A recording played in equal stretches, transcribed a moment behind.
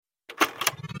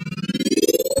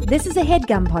This is a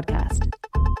HeadGum podcast.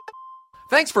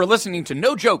 Thanks for listening to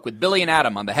No Joke with Billy and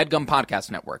Adam on the HeadGum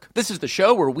Podcast Network. This is the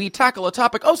show where we tackle a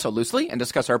topic oh so loosely and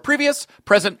discuss our previous,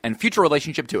 present, and future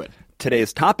relationship to it.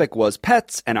 Today's topic was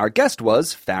pets, and our guest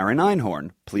was Faryn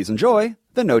Einhorn. Please enjoy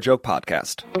the No Joke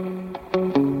Podcast.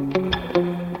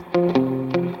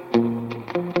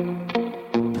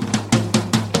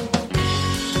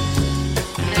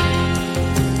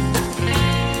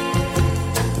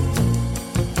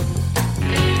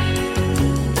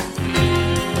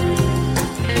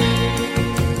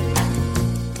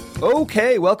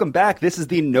 Okay, welcome back. This is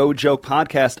the No Joke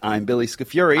Podcast. I'm Billy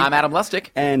Scafuri. I'm Adam Lustig.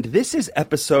 And this is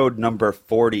episode number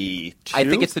 42. I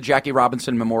think it's the Jackie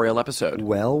Robinson Memorial episode.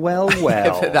 Well.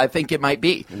 I think it might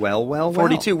be. Well.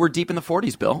 42. We're deep in the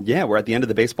 40s, Bill. Yeah, we're at the end of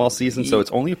the baseball season, so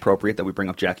it's only appropriate that we bring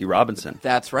up Jackie Robinson.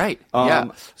 That's right.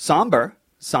 Yeah.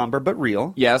 Somber but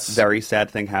real. Yes. Very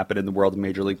sad thing happened in the world of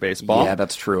Major League Baseball. Yeah,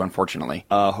 that's true, unfortunately.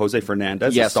 Jose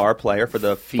Fernandez, Yes. a star player for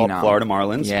the Florida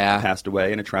Marlins, passed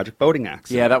away in a tragic boating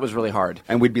accident. Yeah, that was really hard.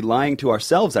 And we'd be lying to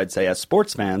ourselves, I'd say, as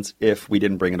sports fans, if we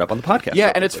didn't bring it up on the podcast.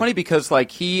 Yeah, and it's funny because,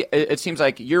 it seems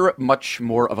like you're much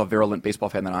more of a virulent baseball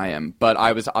fan than I am, but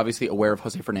I was obviously aware of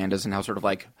Jose Fernandez and how sort of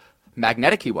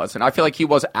magnetic he was, and I feel like he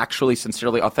was actually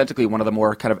sincerely, authentically one of the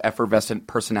more kind of effervescent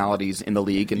personalities in the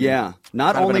league. And yeah,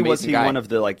 not only was he one of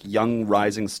the young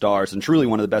rising stars and truly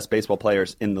one of the best baseball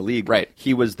players in the league, right?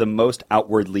 He was the most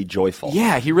outwardly joyful.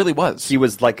 Yeah, he really was. He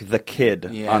was like the kid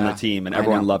on the team, and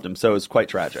everyone loved him. So it was quite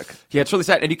tragic. Yeah, it's really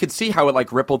sad, and you could see how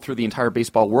it rippled through the entire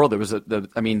baseball world. There was the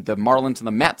Marlins and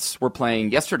the Mets were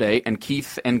playing yesterday, and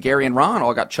Keith and Gary and Ron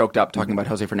all got choked up talking about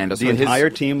Jose Fernandez. The entire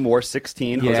team wore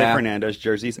 16 Jose Fernandez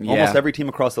jerseys. Yeah. Almost every team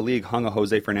across the league hung a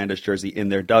Jose Fernandez jersey in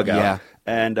their dugout. Yeah.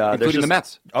 And including the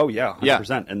Mets. Oh, yeah, 100%.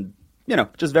 Yeah. And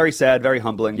just very sad, very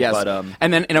humbling. Yes. But,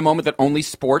 and then in a moment that only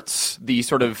sports, the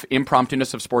sort of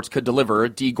impromptu-ness of sports could deliver,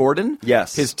 D. Gordon,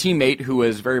 his teammate, who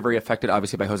was very, very affected,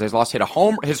 obviously, by Jose's loss, hit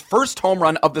his first home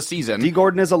run of the season. D.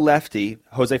 Gordon is a lefty.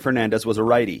 Jose Fernandez was a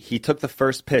righty. He took the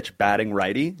first pitch batting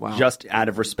righty, just out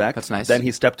of respect. That's nice. Then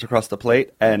he stepped across the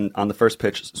plate, and on the first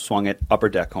pitch, swung it upper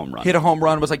deck home run. Hit a home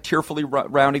run, was tearfully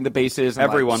rounding the bases. And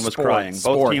everyone was crying.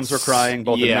 Both teams were crying.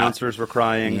 Both announcers were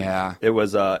crying. Yeah. It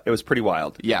was pretty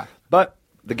wild. Yeah. But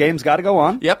the game's got to go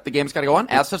on. Yep, the game's got to go on,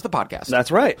 as does the podcast. That's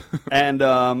right. And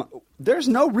there's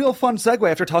no real fun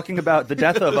segue after talking about the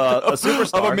death of a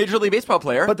superstar. Of a Major League Baseball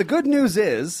player. But the good news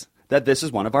is that this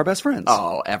is one of our best friends.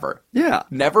 Oh, ever. Yeah.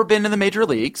 Never been in the major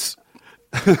leagues.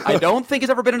 I don't think he's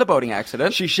ever been in a boating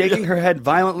accident. She's shaking her head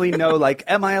violently, no,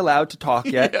 am I allowed to talk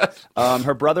yet? Yes.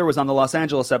 Her brother was on the Los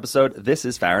Angeles episode. This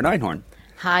is Faryn Einhorn.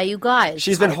 Hi, you guys.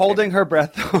 She's been holding her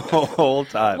breath the whole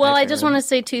time. Well, I just want to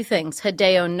say two things.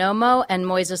 Hideo Nomo and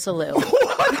Moises Alou.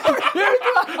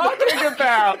 What are you talking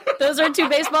about? Those are two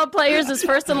baseball players'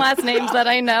 first and last names that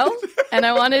I know, and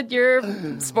I wanted your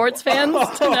sports fans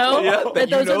to know that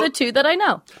those are the two that I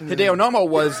know. Hideo Nomo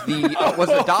was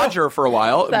the Dodger for a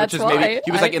while. That's which is maybe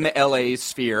he was in the LA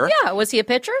sphere. Yeah, was he a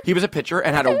pitcher? He was a pitcher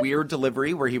and had a weird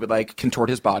delivery where he would contort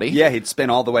his body. Yeah, he'd spin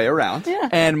all the way around. Yeah.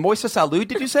 And Moises Alou,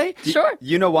 did you say? Sure.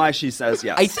 You know why she says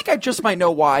yes. I think I just might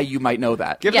know why you might know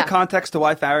that. Give the context to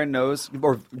why Faryn knows,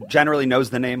 or generally knows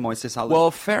the name Moises Alou.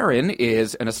 Well, Faryn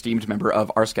is an esteemed member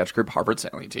of our sketch group, Harvard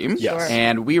Sailing Team. Yes.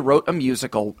 And we wrote a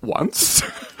musical once.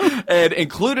 And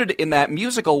included in that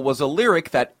musical was a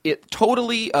lyric that it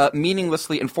totally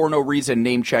meaninglessly and for no reason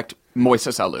name-checked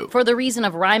Moises Alou. For the reason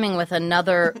of rhyming with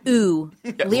another ooh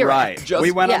lyric. Right.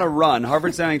 We went on a run.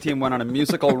 Harvard Sailing Team went on a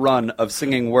musical run of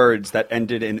singing words that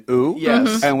ended in ooh. Yes.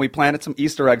 Mm-hmm. And we planted some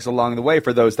Easter eggs along the way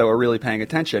for those that were really paying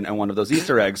attention. And one of those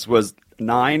Easter eggs was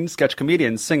 9 sketch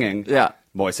comedians singing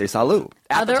Moises Alou.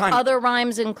 Other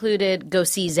rhymes included go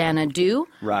see Xanadu.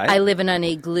 Right. I live in an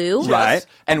igloo. Right.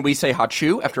 And we say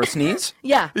hachu after a sneeze.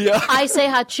 Yeah. I say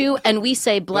hachu and we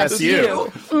say bless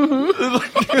you.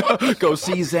 Mm-hmm. Go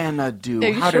see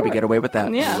Xanadu. How did we get away with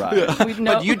that? Yeah. Right.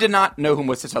 But you did not know who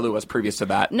Moises Alou was previous to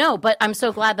that. No, but I'm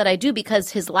so glad that I do because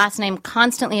his last name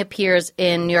constantly appears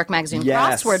in New York Magazine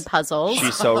crossword puzzles.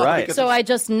 She's so right. So I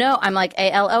just know. I'm like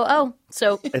A-L-O-O.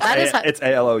 So it's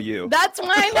A-L-O-U. That's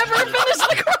why I never finished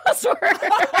the crossword.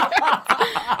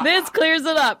 This clears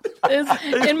it up.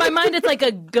 In my mind, it's like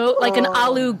an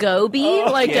aloo gobi,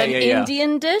 an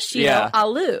Indian dish. You know,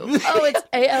 aloo. Oh, it's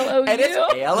A-L-O-U. And it's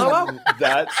A-L-O-O.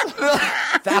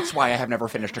 That's why I have never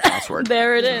finished a crossword.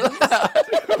 There it is.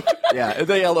 Yeah,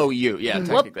 the L-O-U. Yeah,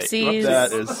 technically. Whoopsies.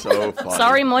 That is so funny.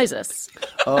 Sorry, Moises.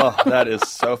 Oh, that is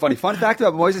so funny. Fun fact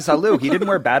about Moises Alou, he didn't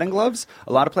wear batting gloves.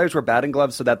 A lot of players wear batting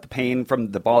gloves so that the pain doesn't,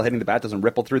 from the ball hitting the bat, doesn't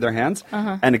ripple through their hands,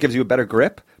 and it gives you a better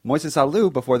grip. Moises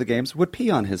Alou, before the games, would pee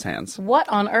on his hands. What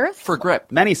on earth? For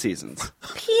grip. Many seasons.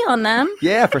 Pee on them?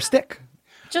 Yeah, for stick.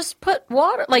 Just put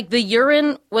water. Like the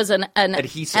urine was an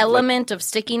adhesive, element of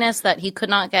stickiness that he could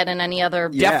not get in any other.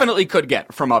 Definitely could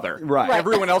get from other. Right.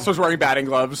 Everyone else was wearing batting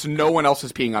gloves. No one else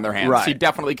is peeing on their hands. Right. He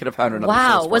definitely could have found another.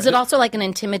 Wow. Was it also like an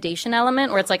intimidation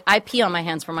element where it's like, I pee on my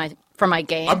hands for my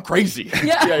game? I'm crazy.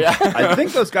 Yeah. I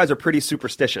think those guys are pretty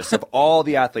superstitious. Of all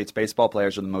the athletes, baseball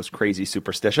players are the most crazy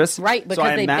superstitious. Right, because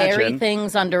so they bury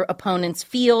things under opponents'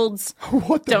 fields.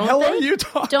 What the hell are you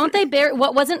talking? Don't they bury?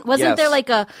 What wasn't Yes. there like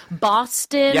a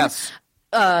Boston? Yes.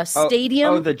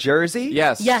 Stadium? Oh, the jersey?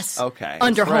 Yes. Okay.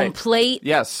 Under That's right. home plate?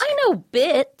 Yes. I know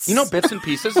bits. You know bits and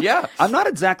pieces? Yeah. I'm not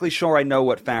exactly sure I know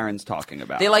what Farron's talking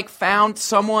about. They found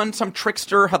some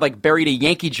trickster had buried a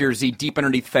Yankee jersey deep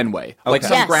underneath Fenway. Like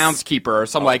some Yes. groundskeeper or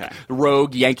some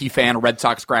rogue Yankee fan, Red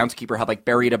Sox groundskeeper had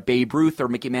buried a Babe Ruth or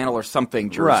Mickey Mantle or something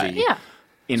jersey. Right. Yeah.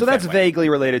 So that's Fenway. vaguely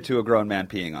related to a grown man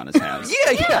peeing on his hands.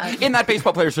 Yeah. In that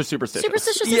baseball players are superstitious.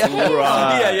 Superstitious Yeah. as hell.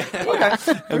 Right.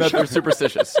 Okay. And that they're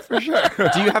superstitious. For sure.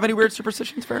 Do you have any weird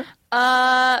superstitions, Faryn?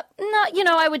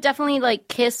 No, I would definitely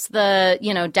kiss the,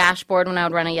 dashboard when I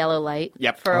would run a yellow light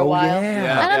for a while.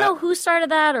 yeah. I don't know who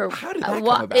started that or How did that come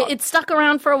about? It stuck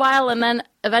around for a while and then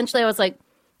eventually I was like,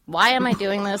 why am I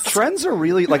doing this? Trends are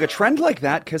really, a trend like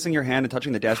that, kissing your hand and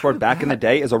touching the dashboard back in the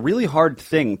day, is a really hard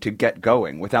thing to get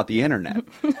going without the internet.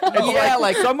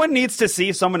 Someone needs to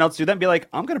see someone else do that and be like,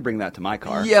 I'm going to bring that to my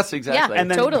car. Yes, exactly. Yeah. And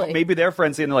then Totally. maybe their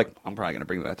friends see it and they're like, I'm probably going to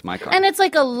bring that to my car. And it's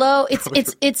like a low.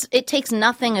 It takes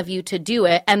nothing of you to do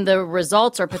it, and the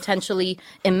results are potentially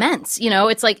immense.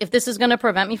 It's like if this is going to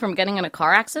prevent me from getting in a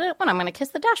car accident, well, I'm going to kiss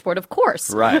the dashboard, of course.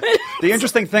 Right. The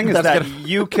interesting thing is that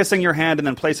you kissing your hand and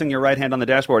then placing your right hand on the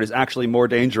dashboard is actually more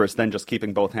dangerous than just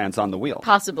keeping both hands on the wheel.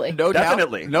 Possibly. No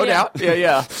Definitely. doubt. No doubt.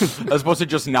 Yeah. As opposed to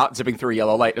just not zipping through a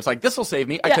yellow light. It's like, this will save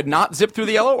me. I could not zip through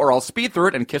the yellow, or I'll speed through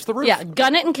it and kiss the roof. Yeah,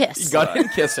 gun it and kiss. Gun it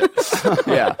and kiss it.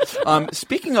 Yeah.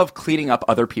 Speaking of cleaning up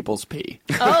other people's pee,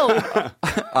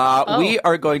 we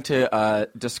are going to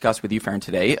discuss with you, Faryn,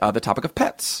 today the topic of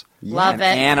pets. Love and it.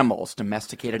 Animals,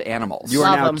 domesticated animals. You are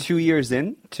Love now 'em. 2 years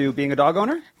in to being a dog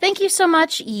owner? Thank you so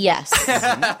much. Yes,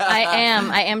 I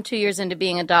am. I am 2 years into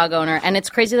being a dog owner, and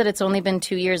it's crazy that it's only been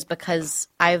 2 years because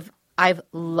I've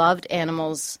loved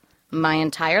animals my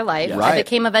entire life. Right. I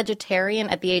became a vegetarian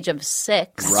at the age of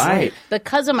 6. Right.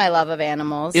 Because of my love of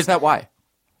animals. Is that why?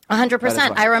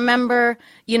 100%. I remember,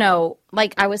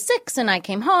 I was 6 and I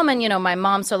came home and, my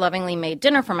mom so lovingly made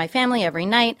dinner for my family every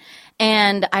night.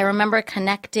 And I remember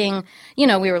connecting, we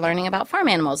were learning about farm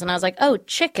animals and I was like, oh,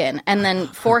 chicken. And then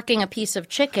forking a piece of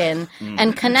chicken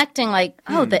and connecting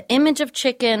the image of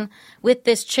chicken with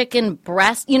this chicken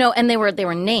breast, and they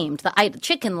were named the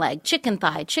chicken leg, chicken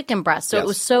thigh, chicken breast. So it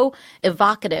was so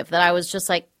evocative that I was just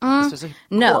like, This is a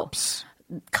no. corpse.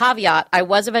 Caveat, I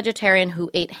was a vegetarian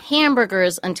who ate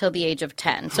hamburgers until the age of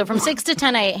 10. So from 6 to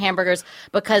 10, I ate hamburgers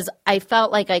because I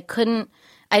felt like I didn't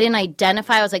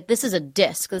identify. I was like, this is a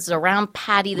disc. This is a round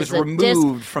patty. This It was is a disc.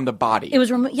 removed from the body. It was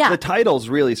removed. Yeah. The titles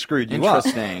really screwed you up.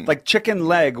 Interesting. Chicken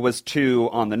leg was too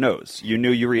on the nose. You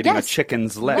knew you were eating a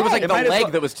chicken's leg. It was like the might as leg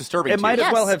well- that was disturbing It to might you.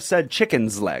 as well Yes. have said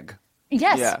chicken's leg.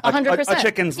 Yes, Yeah. 100%. A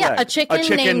chicken's yeah, leg. a chicken A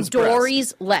chicken's named breast.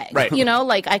 Dory's leg. Right.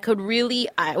 I could really,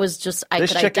 I This could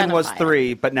chicken was identify it.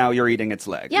 3, but now you're eating its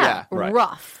leg. Yeah, Right.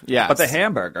 rough. Yeah. But the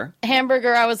hamburger,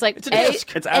 Hamburger, I was like, It's a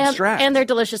disc. It's and- abstract. And they're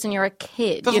delicious and you're a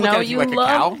kid. Doesn't look anything you like a love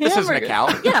cow. This isn't a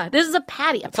hamburgers. cow. Yeah, this is a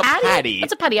patty. A a patty.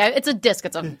 It's a patty. It's a disc.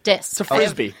 It's a disc. It's a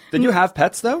frisbee. Did you have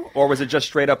pets, though? Or was it just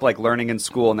straight up learning in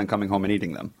school and then coming home and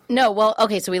eating them? No, well,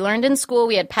 okay, so we learned in school.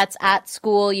 We had pets at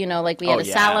school, we had a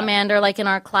yeah. salamander in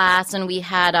our class, and we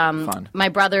had Fun. my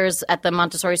brother's at the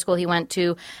Montessori school he went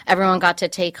to. Everyone got to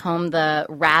take home the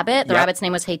rabbit. The rabbit's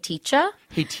name was Hey Teacher.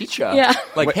 Hey, teacher. Yeah.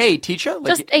 Hey, teacher?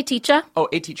 Just Hey Teacher. Oh,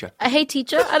 hey, teacher. Hey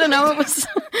Teacher. I don't know. It was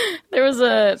there was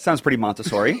a Sounds pretty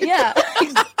Montessori. yeah.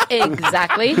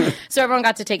 Exactly. So everyone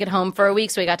got to take it home for a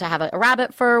week. So we got to have a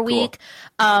rabbit for a week.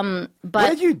 What But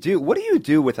did you do? What do you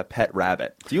do with a pet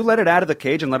rabbit? Do you let it out of the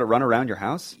cage and let it run around your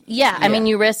house? yeah, I mean,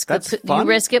 you risk That's you fun.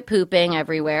 risk it pooping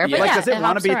everywhere. But Does it want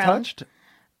hops to be around. touched?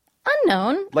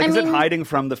 Unknown. Is it hiding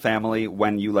from the family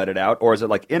when you let it out? Or is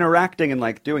it interacting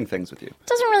and doing things with you?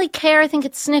 Doesn't really care. I think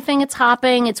it's sniffing, it's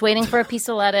hopping, it's waiting for a piece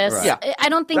of lettuce. Right. Yeah. I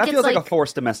don't think That it's feels like a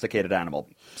forced domesticated animal.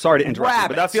 Sorry to interrupt you, but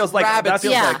that Rabbits. feels like Rabbits.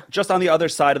 Yeah. just on the other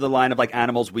side of the line of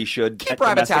animals we should Keep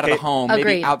rabbits out of the domesticate. home, maybe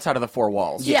Agreed. outside of the four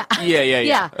walls. Yeah.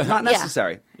 Yeah. Not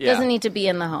necessary. Yeah. Doesn't need to be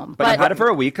in the home. But you had it for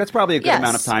a week. That's probably a good Yes.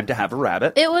 amount of time to have a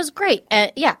rabbit. It was great.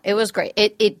 It was great.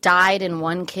 It died in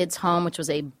one kid's home, which was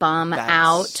a bum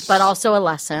out, but also a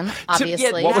lesson,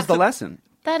 obviously. What was the lesson?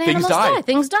 that animals die.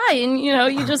 Things die. And,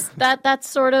 you just, that's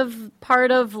sort of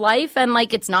part of life. And,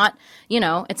 like, it's not,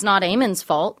 it's not Eamon's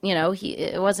fault.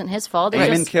 It wasn't his fault.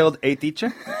 Eamon killed a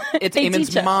teacher? It's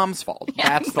Eamon's mom's fault.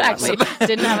 Yeah, that's exactly. the lesson.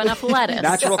 Didn't have enough lettuce.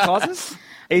 Natural causes?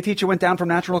 A teacher went down from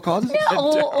natural causes? Yeah,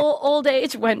 old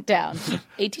age went down.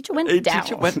 A teacher went down.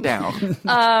 Teacher went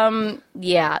down.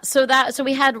 Yeah. So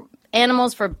we had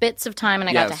animals for bits of time, and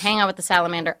I got to hang out with the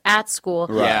salamander at school.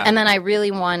 Right. Yeah. And then I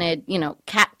really wanted,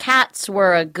 cats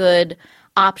were a good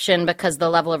option because the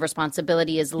level of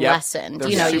responsibility is lessened.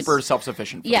 They're super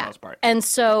self-sufficient for the most part. And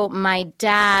so my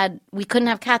dad, we couldn't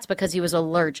have cats because he was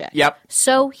allergic. Yep.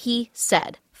 So he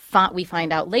said, we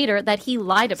find out later that he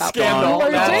lied about Scandal.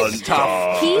 That's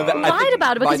tough. He lied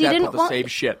about it because he didn't want the same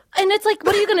shit. And it's like,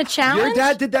 what are you going to challenge? Your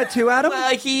dad did that too, Adam?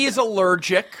 He's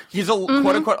allergic. He's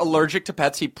quote-unquote allergic to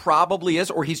pets. He probably is,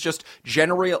 or he's just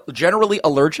generally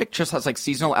allergic, just has like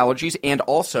seasonal allergies, and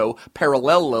also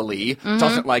parallelly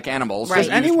doesn't like animals. Right. Does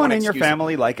anyone in your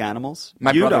family like animals?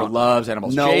 My brother loves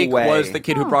animals. No Jake way. was the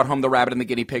kid who brought home the rabbit and the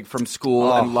guinea pig from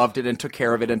school and loved it and took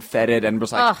care of it and fed it and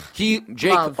was like, Jake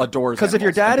adores Because if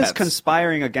your dad is pets.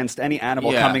 conspiring against any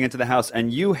animal coming into the house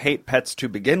and you hate pets to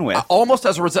begin with. Almost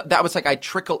as a result, that was like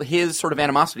his sort of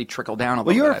animosity trickled down a little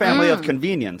bit. Well, you're a family of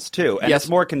convenience, too. And Yes. it's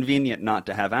more convenient not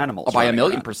to have animals. By running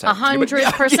 1,000,000%.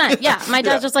 100%. Yeah. My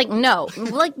dad's just like, no.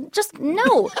 Like, just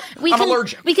no. I'm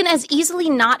allergic. We can as easily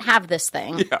not have this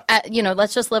thing. Yeah.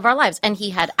 Let's just live our lives. And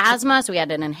he had asthma, so we had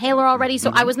an inhaler already.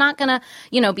 So I was not going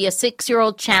to, be a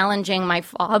 6-year-old challenging my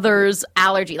father's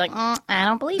allergy. Like, I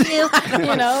don't believe you.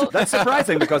 That's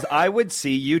surprising because I would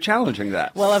see you challenging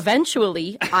that. Well,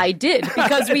 eventually I did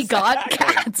because we got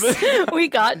cats. We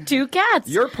got 2 cats.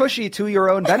 You're pushy to your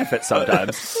own benefit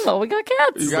sometimes. Well, we got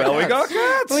cats. We got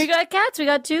cats. We got cats. We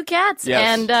got 2 cats.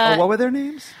 Yes. And what were their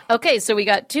names? okay, so we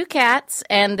got 2 cats,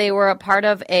 and they were a part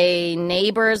of a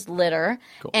neighbor's litter.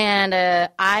 Cool. And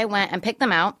I went and picked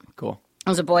them out. Cool. It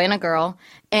was a boy and a girl,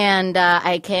 and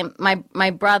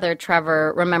my brother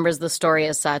Trevor remembers the story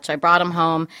as such. I brought him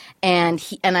home, and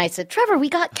I said, Trevor, we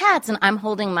got cats, and I'm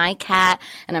holding my cat,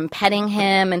 and I'm petting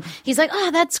him, and he's like, oh,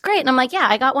 that's great, and I'm like, yeah,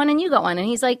 I got one, and you got one, and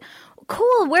he's like,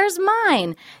 cool, where's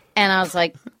mine? And I was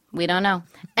like, we don't know,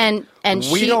 and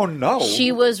we don't know.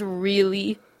 She was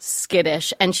really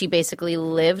skittish, and she basically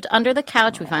lived under the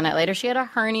couch. We found out later she had a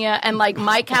hernia, and like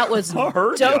my cat was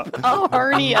dope. A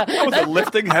hernia. Was it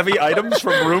lifting heavy items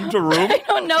from room to room? I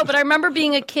don't know, but I remember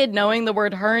being a kid knowing the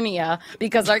word hernia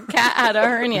because our cat had a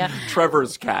hernia.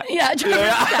 Trevor's cat. Yeah, Trevor's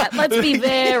cat. Let's be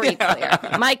very clear.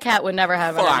 My cat would never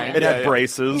have a hernia. It had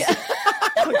braces.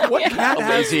 Like, what cat has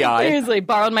lazy eye? Seriously,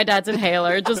 borrowed my dad's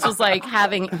inhaler. Just was like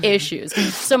having issues.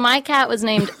 So my cat was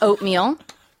named Oatmeal.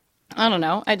 I don't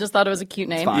know. I just thought it was a cute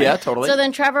name. Yeah, totally. So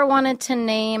then Trevor wanted to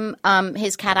name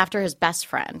his cat after his best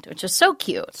friend, which is so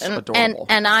cute. And, adorable.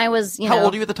 And I was, How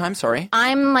old are you at the time? Sorry.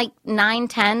 I'm like 9,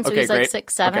 10, so Okay, he's like great.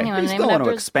 6, 7. Okay. You You want to still name it want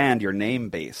after to expand your name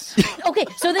base. Okay,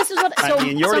 so this is what. So, I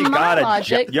mean, you already so got my a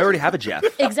logic, Jeff. You already have a Jeff.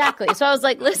 Exactly. So I was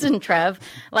like, listen, Trev,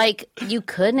 like you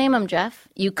could name him Jeff.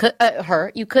 You could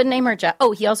her. You could name her Jeff.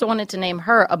 Oh, he also wanted to name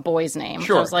her a boy's name.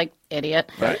 Sure. So I was like,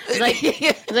 idiot. Right.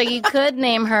 It's like you could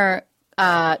name her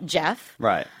Jeff.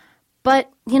 Right.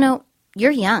 But,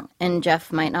 you're young, and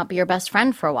Jeff might not be your best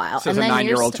friend for a while. Says and a then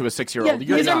 9-year-old to a 6-year-old.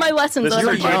 Yeah, these are my lessons. This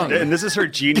that is her I'm young. and this is her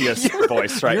genius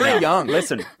voice right You're now. young.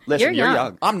 Listen, You're you're young.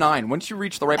 young. I'm 9. Once you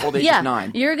reach the ripe old age Yeah, of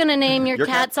 9. you're going to name your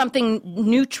cat something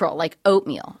neutral, like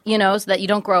oatmeal, so that you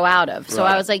don't grow out of. So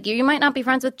I was like, you might not be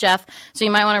friends with Jeff, so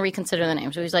you might want to reconsider the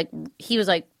name. So he was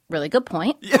like, really good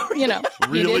point.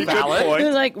 Really good point. He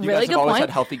was like, You really guys good have always point. had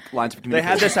healthy lines of They communication.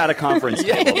 had this at a conference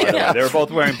table, by the way. They were both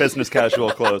wearing business casual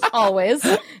clothes. Always.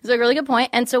 He's like, really good point.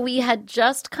 And so we had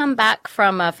just come back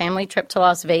from a family trip to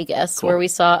Las Vegas where we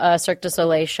saw a Cirque du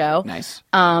Soleil show. Nice.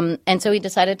 And so we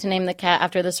decided to name the cat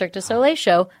after the Cirque du Soleil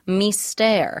show,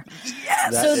 Mystère.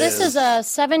 Yes! So this is a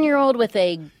 7-year-old with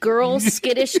a girl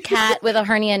skittish cat with a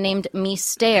hernia named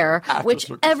Mystère, which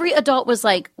every adult was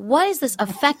like, what is this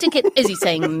affecting it? Is he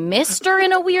saying Mister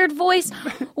in a weird voice?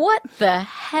 What the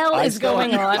hell is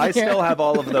going on I here? still have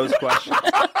all of those questions.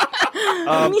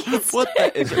 What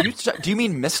the, do you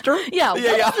mean Mister? Yeah,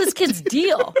 what is this kid's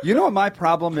deal? You know what my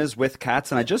problem is with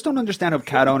cats, and I just don't understand how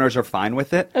cat owners are fine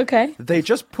with it? Okay. They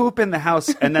just poop in the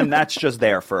house, and then that's just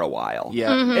there for a while.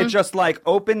 Yeah. Mm-hmm. It's just like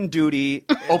open duty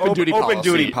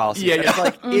policy. Yeah, And it's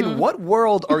like, Mm-hmm. in what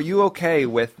world are you okay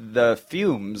with the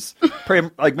fumes?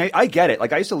 I get it.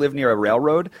 Like, I used to live near a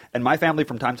railroad, and my family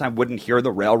from time to time wouldn't hear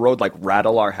the railroad like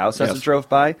rattle our house as it drove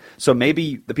by. So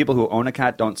maybe the people who own a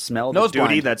cat don't smell the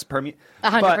duty that's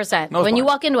 100%. When you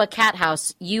walk into a cat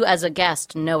house, you as a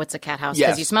guest know it's a cat house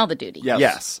because you smell the duty.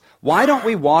 Yes. Why don't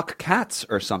we walk cats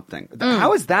or something?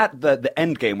 How is that the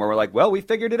end game where we're like, well, we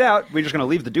figured it out. We're just going to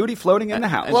leave the duty floating in the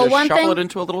house. And Well, just one shuffle thing- it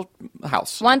into a little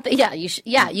house.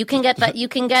 You can get that. You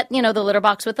can get the litter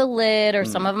box with a lid, or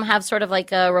some of them have sort of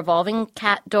like a revolving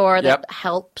cat door that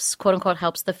helps, quote unquote,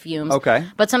 helps the fumes. Okay.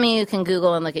 But something you can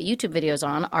Google and look at YouTube videos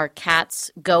on are cats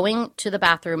going to the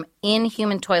bathroom in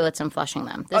human toilets and flushing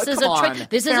them. This is come a trick. on.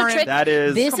 This is a Faryn, trick. that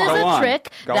is- This is come a on. trick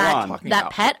Go on.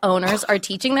 that pet owners are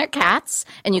teaching their cats,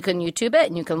 and you can YouTube it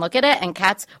and you can look at it, and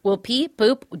cats will pee,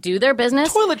 poop, do their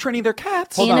business Toilet training their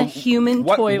cats. in a human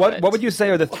toilet. What would you say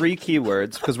are the 3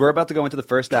 keywords? Because we're about to go into the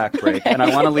first act break, and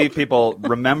I want to leave people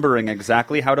remembering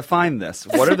exactly how to find this.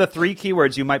 What are the 3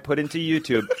 keywords you might put into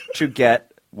YouTube to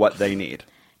get what they need?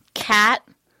 Cat,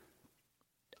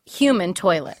 human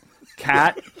toilet.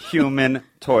 Cat, human,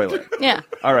 toilet. Yeah.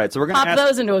 All right, so we're going Pop to ask...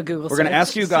 those into a Google We're going to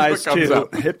ask you guys what comes to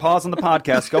up. hit pause on the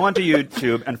podcast, go onto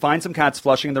YouTube, and find some cats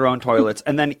flushing their own toilets,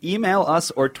 and then email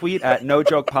us or tweet at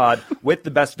NoJokePod with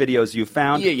the best videos you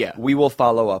found. Yeah. We will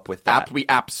follow up with that. We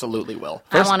absolutely will.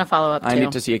 I want to follow up, too. I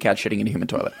need to see a cat shitting in a human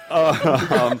toilet.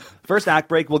 First act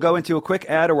break, we'll go into a quick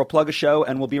ad or we'll plug a show,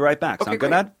 and we'll be right back. Sound good,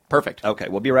 great. Ad? Perfect. Okay,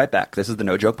 we'll be right back. This is the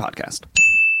No Joke Podcast.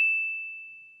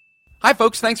 Hi,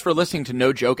 folks. Thanks for listening to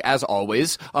No Joke, as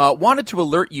always. Wanted to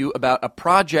alert you about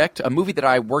a movie that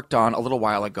I worked on a little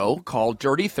while ago called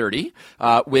Dirty 30,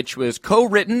 which was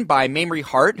co-written by Mamrie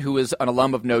Hart, who is an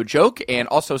alum of No Joke, and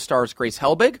also stars Grace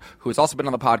Helbig, who has also been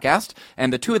on the podcast.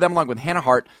 And the two of them, along with Hannah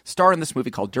Hart, star in this movie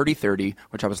called Dirty 30,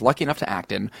 which I was lucky enough to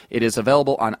act in. It is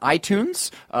available on iTunes,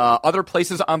 other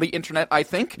places on the internet, I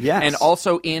think, Yes. and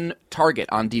also in Target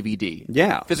on DVD.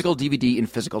 Yeah. Physical DVD in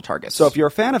physical Targets. So if you're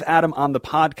a fan of Adam on the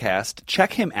podcast,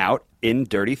 check him out in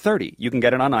Dirty 30. You can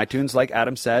get it on iTunes, like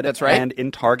Adam said. That's right. And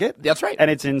in Target. That's right. And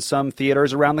it's in some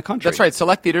theaters around the country. That's right.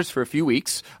 Select theaters for a few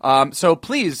weeks. So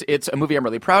please, it's a movie I'm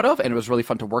really proud of, and it was really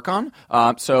fun to work on.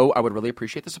 So I would really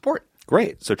appreciate the support.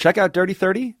 Great. So check out Dirty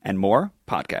 30 and more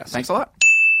podcasts. Thanks a lot.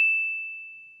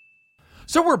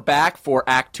 So we're back for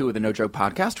Act 2 of the No Joke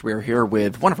Podcast. We're here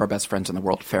with one of our best friends in the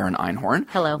world, Faryn Einhorn.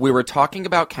 Hello. We were talking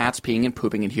about cats peeing and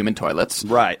pooping in human toilets.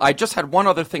 Right. I just had one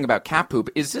other thing about cat poop.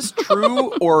 Is this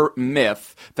true or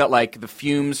myth that, like, the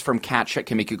fumes from cat shit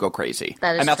can make you go crazy?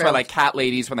 That is And that's true. why, like, cat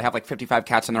ladies, when they have, like, 55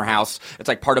 cats in their house, it's,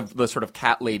 like, part of the sort of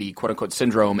cat lady, quote-unquote,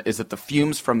 syndrome is that the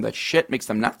fumes from the shit makes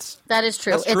them nuts? That is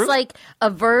true. That's It's true? like a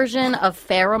version of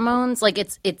pheromones. Like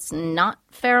it's not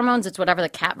pheromones. It's whatever the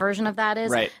cat version of that is.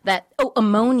 Right.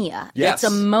 Ammonia. Yes.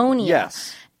 It's ammonia.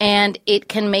 Yes. And it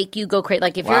can make you go crazy.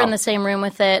 Like if you're Wow. in the same room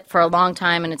with it for a long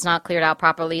time and it's not cleared out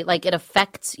properly, like it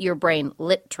affects your brain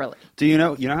literally. Do you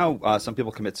know how some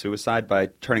people commit suicide by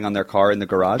turning on their car in the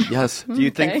garage? Yes. Do you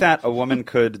think Okay. that a woman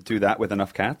could do that with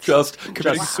enough cats? Just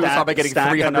committing suicide by getting stack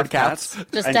 300 enough cats.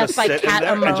 Just and death by sit in cat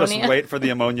there and just ammonia. wait for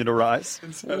the ammonia to rise.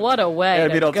 What a way! I mean,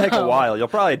 to it'll take a go. while. You'll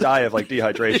probably die of like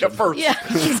dehydration. Yeah, first. Yeah,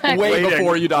 exactly. Way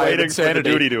before you die of waiting for the insanity.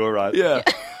 duty to arrive. Yeah.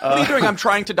 What are you doing? I'm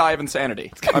trying to die of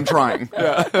insanity. I'm trying.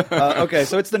 Yeah. Okay,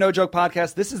 so it's the No Joke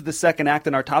Podcast. This is the second act,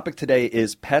 and our topic today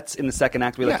is pets. In the second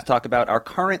act, we like Yeah. to talk about our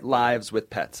current lives with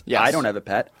pets. Yes. I don't have a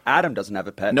pet. Adam doesn't have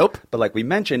a pet. Nope. But like we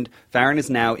mentioned, Faryn is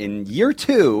now in year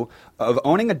 2 of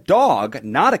owning a dog,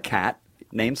 not a cat,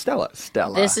 named Stella.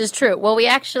 This is true. Well, we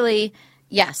actually.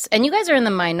 Yes, and you guys are in the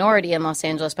minority in Los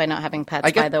Angeles by not having pets,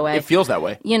 I guess by the way. it feels that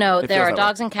way. You know, It there feels are that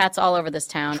dogs way. and cats all over this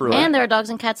town. True. And there are dogs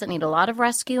and cats that need a lot of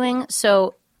rescuing.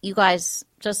 So you guys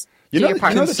just do You know, your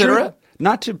part. you know the Consider truth? it.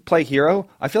 Not to play hero,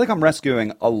 I feel like I'm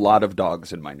rescuing a lot of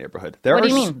dogs in my neighborhood. What do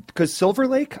you mean? Because Silver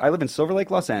Lake, I live in Silver Lake,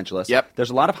 Los Angeles. Yep.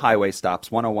 There's a lot of highway stops,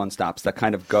 101 stops that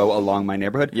kind of go along my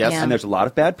neighborhood. Yes. Yeah. And there's a lot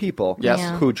of bad people Yes.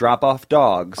 Yeah. who drop off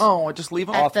dogs. Oh, just leave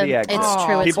them Off the exit. It's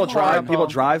true. It's People horrible.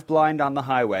 drive blind on the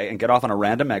highway and get off on a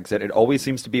random exit. It always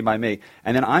seems to be by me.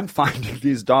 And then I'm finding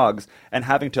these dogs and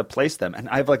having to place them. And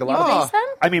I have like a lot of Place them?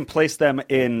 I mean, place them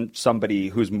in somebody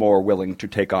who's more willing to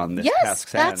take on this Yes,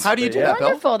 task's that's hands. How do you do Yeah. that, Bill?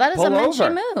 wonderful. That is a Pull menschy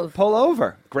over. move. Pull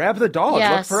over. Grab the dog.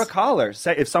 Yes. Look for a collar.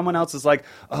 Say if someone else is like,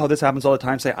 "Oh, this happens all the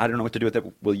time." Say, "I don't know what to do with it.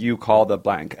 Will you call the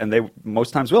blank?" And they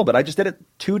most times will. But I just did it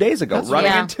 2 days ago.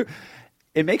 Yeah.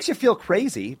 It makes you feel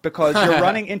crazy because you're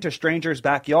running into strangers'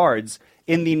 backyards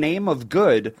in the name of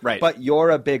good. Right. But you're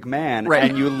a big man Right.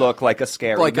 and you look like a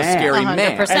scary Like a man. scary man.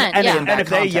 100%. And, Yeah. and if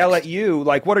they yell at you,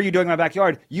 like, what are you doing in my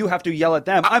backyard? You have to yell at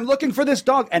them. I'm looking for this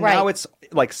dog. And Right. now it's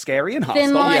like scary and hostile.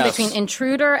 Thin line Yes. between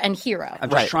intruder and hero. I'm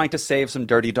just Right. trying to save some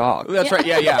dirty dog. That's right.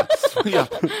 Yeah, yeah. yeah.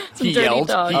 He dirty yelled.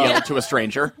 dog. He yelled Yeah. to a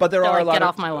stranger. But there They're are like, a lot "Get of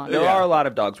off my lawn." There Yeah. are a lot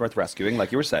of dogs worth rescuing,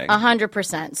 like you were saying.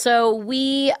 100%. So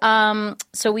me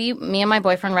and my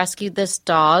boyfriend rescued this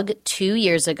dog 2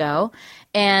 years ago,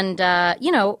 And,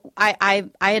 I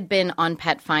had been on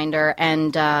Pet Finder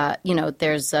and,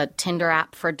 there's a Tinder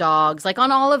app for dogs, like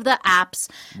on all of the apps.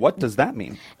 What does that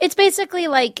mean? It's basically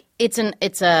like it's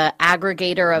a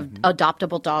aggregator of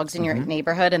adoptable dogs in your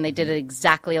neighborhood, and they did it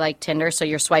exactly like Tinder. So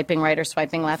you're swiping right or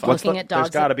swiping left, looking at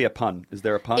dogs. There's got to be a pun. Is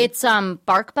there a pun? It's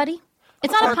Bark Buddy.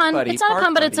 It's not a pun. It's not a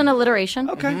pun, but it's an alliteration.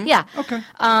 Okay. Yeah. Okay.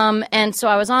 And so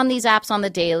I was on these apps on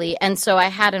the daily, and so I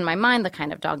had in my mind the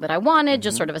kind of dog that I wanted,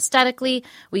 just sort of aesthetically.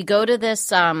 We go to this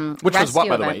which was what,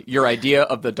 by the way? Your idea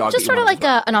of the dog? Just sort of like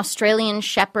an Australian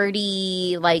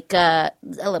Shepherd-y, like a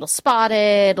little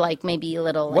spotted, like maybe a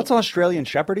little. What's Australian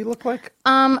Shepherd-y look like?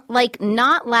 Like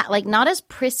not as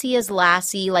prissy as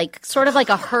Lassie, like sort of like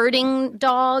a herding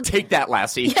dog. Take that,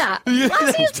 Lassie. Yeah,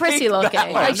 Lassie is prissy looking.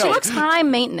 Like she looks high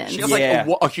maintenance. She has like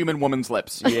a human woman's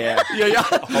lips. Yeah. Yeah.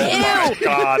 Oh my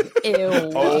God. Ew.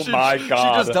 Oh my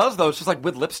God. She just does those. She's like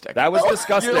with lipstick. That was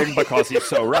disgusting because he's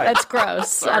so right. That's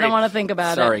gross. I don't want to think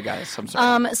about it. Sorry, guys. I'm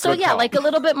sorry. So yeah, like a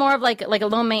little bit more of like a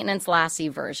low maintenance Lassie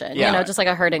version. Yeah. Just like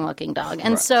a herding looking dog.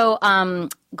 And so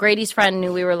Grady's friend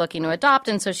knew we were looking to adopt,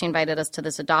 and so she invited us to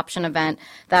this adoption event.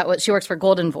 She works for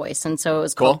Golden Voice, and so it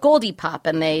was called Goldie Pup,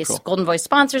 and Golden Voice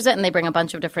sponsors it, and they bring a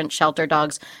bunch of different shelter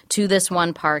dogs to this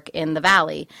one park in the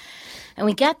valley. And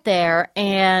we get there,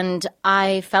 and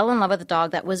I fell in love with a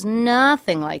dog that was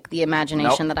nothing like the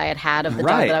imagination that I had of the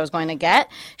dog that I was going to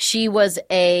get. She was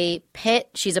a pit.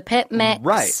 She's a pit mix.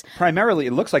 Right. Primarily,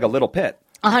 it looks like a little pit.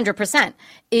 100%.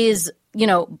 Is,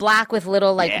 black with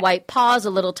little, white paws, a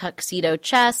little tuxedo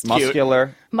chest.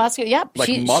 Muscular. Yep.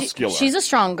 Muscular. She's a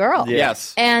strong girl. Yeah.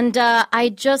 Yes. And I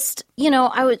just,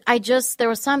 there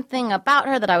was something about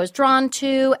her that I was drawn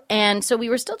to. And so we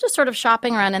were still just sort of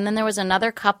shopping around. And then there was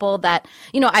another couple that,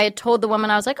 I had told the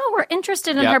woman, I was like, oh, we're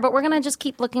interested in her, but we're going to just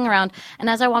keep looking around. And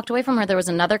as I walked away from her, there was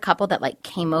another couple that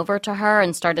came over to her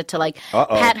and started to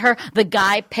pet her. The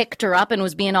guy picked her up and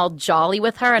was being all jolly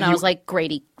with her. And I was like,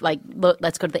 Grady, look,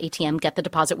 let's go to the ATM, get the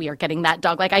deposit. We are getting that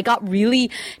dog. I got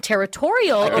really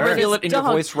territorial. I can over feel this it in dog.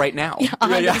 your voice right now.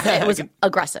 Yeah, it was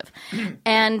aggressive.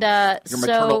 And your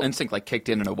maternal instinct kicked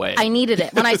in a way. I needed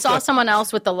it. When I saw someone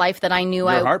else with the life that I knew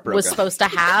I was supposed to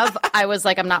have, I was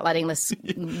like, I'm not letting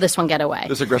this one get away.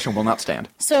 This aggression will not stand.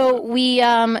 So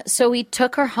we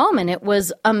took her home, and it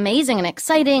was amazing and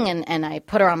exciting, and I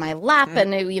put her on my lap,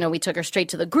 and we took her straight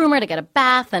to the groomer to get a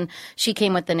bath, and she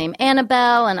came with the name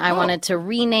Annabelle, and I wanted to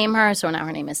rename her, so now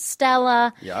her name is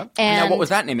Stella. Yeah. And now, what was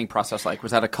that naming process like?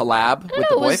 Was that a collab with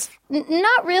the boys?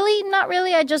 Not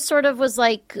really. I just sort of was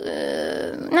like,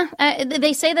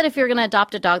 they say that if you're going to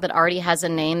adopt a dog that already has a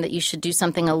name, that you should do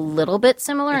something a little bit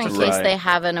similar in case they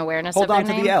have an awareness of their name.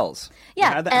 Hold on to the L's.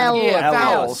 Yeah,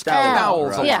 vowels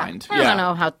aligned. I don't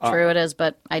know how true it is,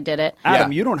 but I did it.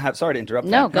 Adam, you don't have. Sorry to interrupt.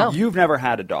 No, go. You've never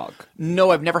had a dog.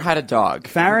 No, I've never had a dog.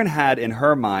 Faryn had in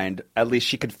her mind, at least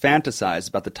she could fantasize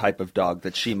about the type of dog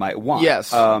that she might want.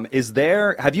 Yes.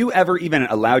 Have you ever even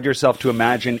allowed yourself to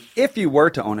imagine, if you were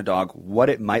to own a dog, what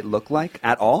it might look like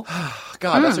at all?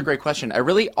 God, that's a great question. I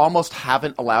really almost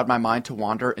haven't allowed my mind to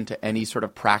wander into any sort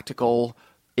of practical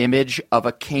image of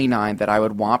a canine that I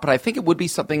would want, but I think it would be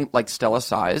something like Stella's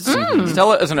size.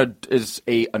 Stella is an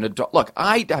adult. Look,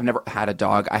 I have never had a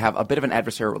dog. I have a bit of an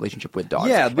adversarial relationship with dogs.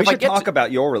 Yeah, we should talk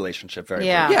about your relationship very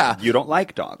briefly. Yeah. You don't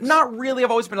like dogs. Not really.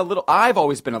 I've always been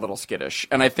a little skittish,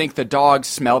 and I think the dogs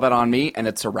smell that on me, and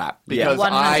it's a wrap. Because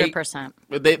 100%.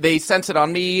 They sense it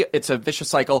on me. It's a vicious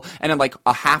cycle, and in like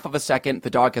a half of a second, the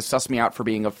dog has sussed me out for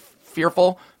being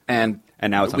fearful, and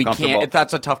now it's uncomfortable.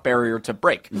 That's a tough barrier to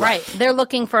break. Right. They're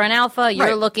looking for an alpha.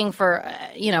 You're looking for,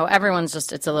 everyone's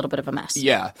just, it's a little bit of a mess.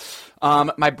 Yeah.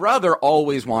 My brother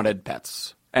always wanted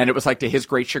pets. And it was like to his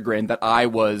great chagrin that I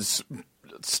was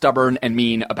stubborn and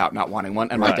mean about not wanting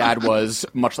one. And my dad was,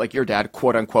 much like your dad,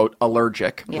 quote unquote,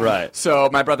 allergic. Yeah. Right. So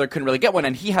my brother couldn't really get one,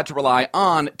 and he had to rely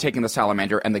on taking the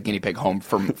salamander and the guinea pig home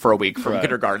for a week from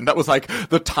kindergarten. That was like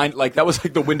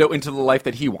the window into the life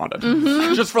that he wanted.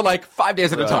 Just for like 5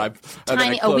 days at a time.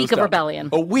 A week of rebellion.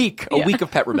 A week of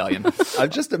pet rebellion.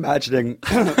 I'm just imagining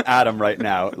Adam right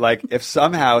now, like if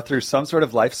somehow through some sort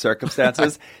of life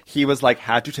circumstances, he was like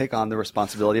had to take on the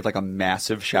responsibility of like a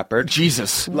massive shepherd.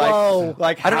 Jesus. Whoa.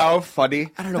 Like how funny.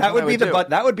 I don't know that what would be I would do.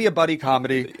 that would be a buddy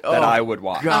comedy that I would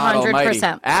watch. God 100%. almighty.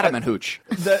 Adam and Hooch.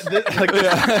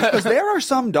 Because there are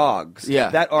some dogs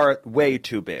that are way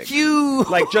too big. Huge.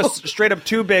 Like just straight up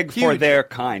too big for their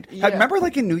kind. Yeah. Remember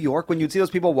like in New York when you'd see those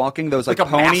people walking those like a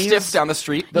ponies? mastiff down the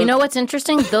street. You know what's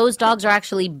interesting? Those dogs are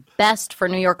actually best for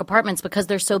New York apartments because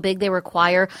they're so big, they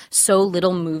require so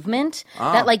little movement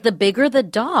that like the bigger the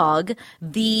dog,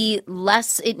 the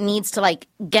less it needs to like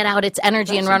get out its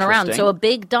energy and run around. So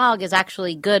big dog is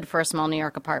actually good for a small New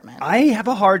York apartment. I have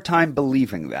a hard time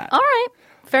believing that. All right.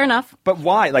 Fair enough. But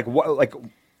why? Like, what? Like,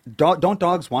 don't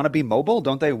dogs want to be mobile?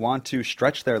 Don't they want to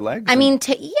stretch their legs? I mean,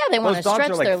 they want to those dogs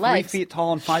stretch are like their 3 legs. feet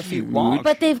tall and 5 feet long.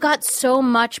 But they've got so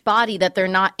much body that they're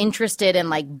not interested in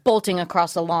like bolting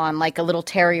across the lawn like a little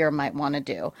terrier might want to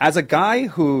do. As a guy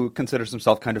who considers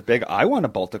himself kind of big, I want to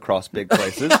bolt across big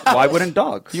places. Why wouldn't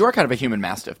dogs? You are kind of a human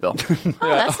mastiff, Bill. Oh,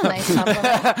 that's a nice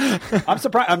compliment. I'm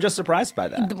surprised. I'm just surprised by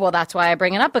that. Well, that's why I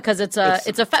bring it up, because it's a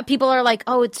people are like,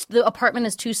 oh, the apartment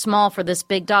is too small for this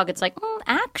big dog. It's like,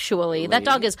 actually, that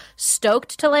dog is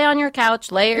stoked to lay on your couch,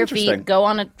 lay at your feet, go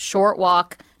on a short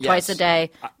walk twice a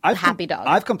day. Happy dog.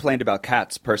 I've complained about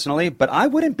cats personally, but I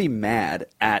wouldn't be mad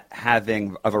at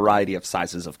having a variety of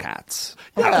sizes of cats.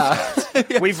 Yeah.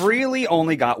 We've really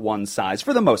only got one size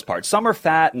for the most part. Some are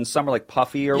fat and some are like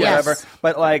puffy or whatever.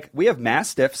 But like we have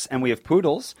mastiffs and we have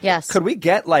poodles. Yes. Could we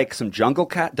get like some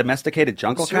domesticated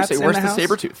jungle cats in where's the the house?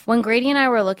 saber-tooth? When Grady and I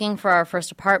were looking for our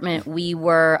first apartment, we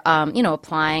were,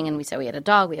 applying, and we said we had a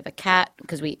dog, we have a cat,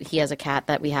 because he has a cat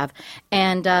that we have.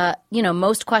 And,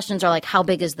 most questions are like, how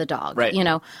big is the dog? Right.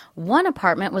 One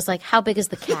apartment was like, how big is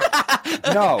the cat?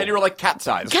 No. And you were like, cat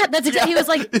size. Cat, that's exactly. He was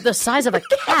like, the size of a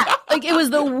cat. Like, it was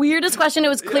the weirdest question. It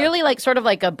was clearly like sort of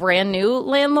like a brand new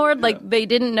landlord. Like, they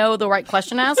didn't know the right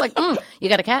question to ask. Like, you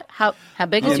got a cat? How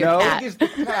big is your cat?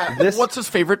 What's his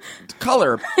favorite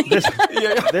color?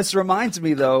 This reminds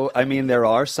me, though, I mean, there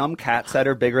are some cats that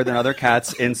are bigger than other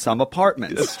cats in some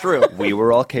apartments. It's true. We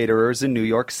were all caterers in New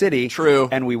York City. True.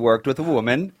 And we worked with a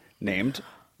woman named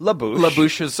LaBouche.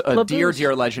 LaBouche is a dear,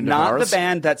 dear legend of Not ours. the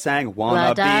band that sang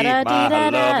 "Wanna Be My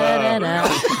Lover."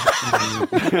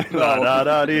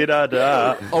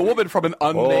 A woman from an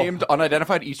unnamed,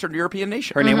 unidentified Eastern European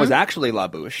nation. Her name was actually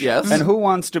LaBouche. Yes. And who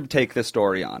wants to take this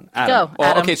story on? Adam. Go. Well,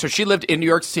 Adam. okay, so she lived in New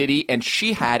York City, and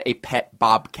she had a pet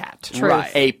bobcat. Truth.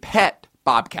 Right. A pet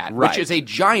bobcat, Right. which is a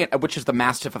giant, which is the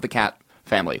mastiff of the cat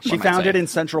family. She found it in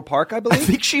Central Park, I I believe.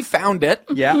 think she found it.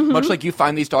 Yeah. Much like you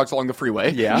find these dogs along the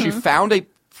freeway. Yeah. She found a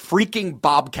freaking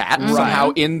bobcat somehow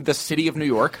in the city of New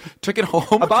York, took it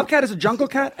home. A bobcat is a jungle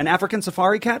cat? An African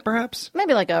safari cat, perhaps?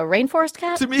 Maybe like a rainforest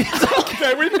cat? To me,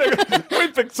 Okay, we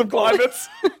picked some climates.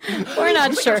 We're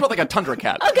not sure. it's more like a tundra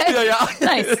cat. Okay. Yeah.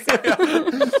 Nice.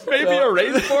 Maybe a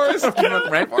rainforest?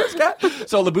 Rainforest cat.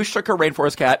 So LaBouche took her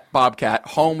rainforest cat, Bobcat,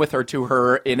 home with her to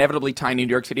her inevitably tiny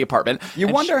New York City apartment. You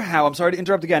wonder how, I'm sorry to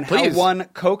interrupt again, Please. how one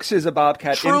coaxes a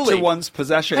bobcat Truly. into one's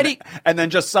possession and then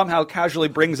just somehow casually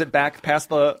brings it back past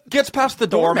the... Gets past the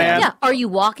doorman. Yeah. Are you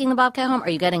walking the bobcat home? Are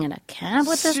you getting in a cab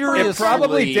with this Seriously. It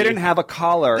probably didn't have a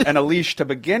collar and a leash to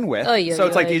begin with. Oh, yeah, so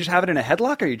it's like, yeah. do you just have it in a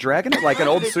headlock? Are you dragging it like an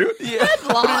old suit? Yeah.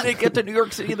 How did it get to New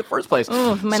York City in the first place?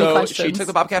 Many so questions. she took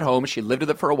the bobcat home. She lived with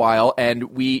it for a while, and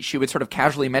she would sort of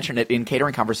casually mention it in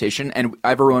catering conversation, and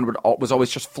everyone was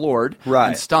always just floored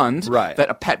and stunned that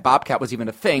a pet bobcat was even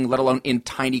a thing, let alone in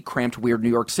tiny, cramped, weird New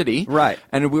York City. Right.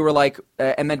 And we were like,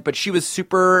 but she was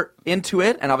super into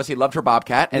it, and obviously loved her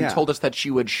bobcat, and told us that she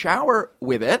would shower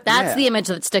with it. That's the image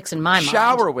that sticks in my mind.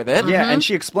 Shower with it. Yeah, and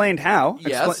she explained how.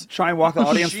 Yes. Try and walk the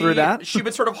audience through that. She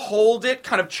would sort of hold it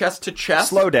kind of chest to chest.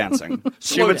 Slow dancing.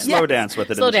 She would slow dance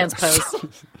with it. Slow in the dance show.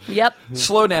 pose. Yep.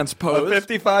 Slow dance pose. A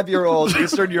 55-year-old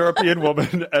Eastern European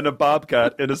woman and a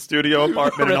bobcat in a studio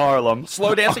apartment in Harlem.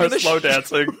 Slow dancing in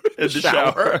the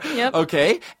shower. Yep.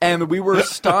 Okay, and we were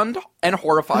stunned and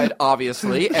horrified,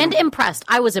 obviously, And impressed.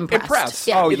 I was impressed. impressed.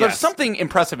 Yeah. Oh, There's yes. something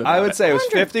impressive about it. I would say it was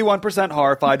 51%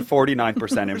 horrified,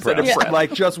 49% impressed. Yeah.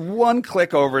 Like just one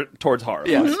click over towards horror.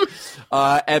 Yes.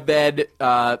 And then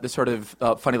the sort of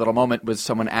funny little moment was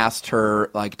someone asked her,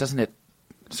 like, doesn't it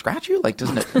scratch you? Like,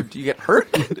 doesn't it, do you get hurt,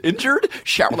 injured?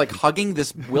 Shower, like hugging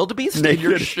this wildebeest in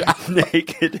your shower.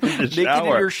 Naked in the Naked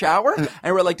shower. in your shower?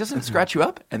 And we're like, doesn't it scratch you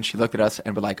up? And she looked at us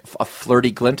and with like a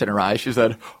flirty glint in her eye, she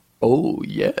said, oh,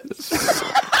 yes.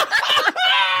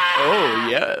 Oh,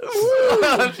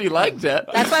 yes. She liked it.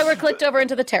 That's why we're clicked over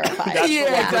into the terrified.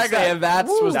 Yeah, exactly. And that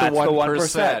was That's the the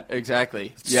 1%.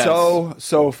 Exactly. Yes.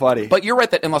 So funny. But you're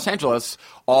right that in Los Angeles,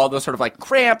 all the sort of like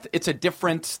cramped, it's a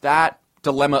different, that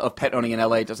dilemma of pet owning in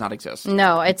LA does not exist.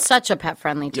 No, it's such a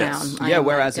pet-friendly town. Yes. Oh yeah, my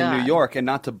whereas in God. New York, and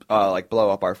not to like blow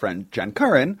up our friend Jen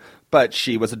Curran, but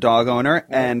she was a dog owner,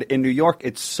 and in New York,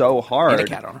 it's so hard. And a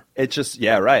cat owner. It's just,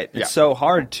 yeah, right. It's so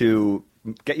hard to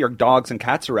get your dogs and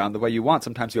cats around the way you want.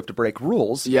 Sometimes you have to break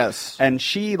rules. Yes. And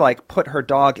she, like, put her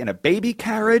dog in a baby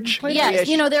carriage. Yes,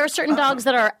 there are certain dogs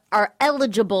that are are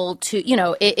eligible to,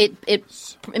 it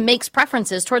makes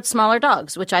preferences towards smaller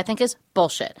dogs, which I think is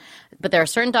bullshit. But there are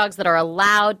certain dogs that are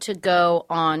allowed to go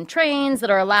on trains, that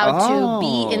are allowed to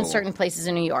be in certain places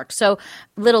in New York. So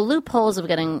little loopholes of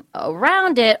getting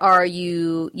around it are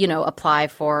you apply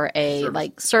for a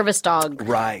service dog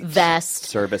vest.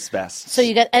 Service vest. So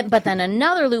you get, but then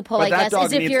another loophole, but I guess, that dog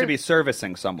is if needs you're to be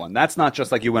servicing someone. That's not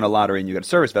just like you win a lottery and you get a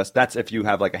service vest. That's if you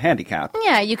have like a handicap.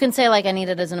 Yeah, you can say like I need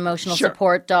it as an emotional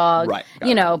support dog, right?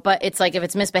 But it's like if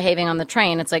it's misbehaving on the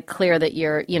train, it's like clear that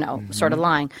you're sort of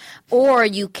lying. Or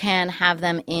you can have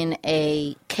them in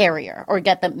a carrier or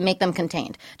make them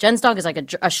contained. Jen's dog is like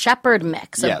a shepherd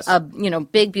mix of a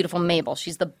big beautiful Mabel.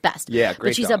 She's the best. Yeah, great.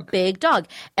 But she's dog. a big dog,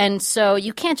 and so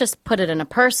you can't just put it in a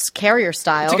purse carrier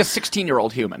style. It's like a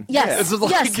 16-year-old human. Yes, It's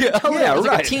like, totally. It's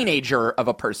like a teenager of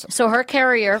a person. So her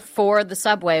carrier for the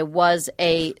subway was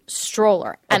a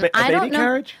stroller, and I don't know.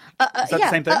 Carriage? Is that the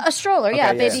same thing? A stroller. Okay,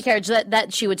 a baby carriage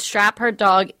that she would strap her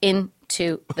dog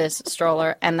into this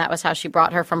stroller, and that was how she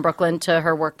brought her from Brooklyn to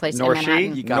her workplace Nor in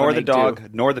Manhattan. she, nor the dog,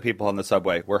 nor the people on the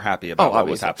subway were happy about what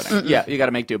was happening. Yeah, you got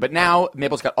to make do. But now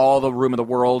Mabel's got all the room in the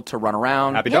world to run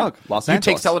around. Happy dog. Los Angeles.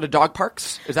 You take Stella to dog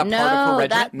parks? Is that part of her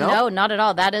regiment? No, not at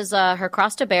all. That is her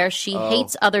cross to bear. She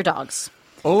hates other dogs.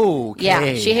 Oh, okay.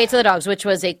 Yeah, she hates other dogs, which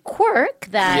was a quirk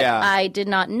that I did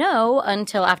not know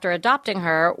until after adopting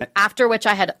her, after which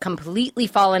I had completely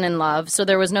fallen in love. So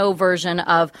there was no version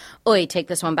of, oi, take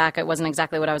this one back. It wasn't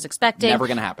exactly what I was expecting. Never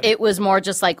going to happen. It was more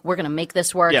just like, we're going to make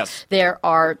this work. Yes. There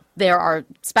are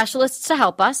specialists to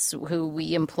help us who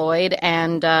we employed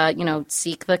and,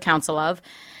 seek the counsel of.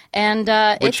 And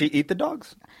would she eat the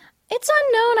dogs? It's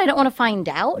unknown. I don't want to find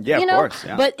out. Yeah, of course.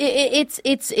 Yeah. But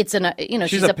it's an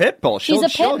she's a pit bull. She's a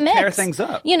pit mix. Tear things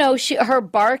up. Her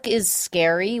bark is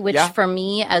scary, which for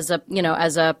me as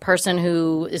a person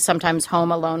who is sometimes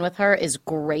home alone with her is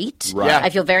great. Right. I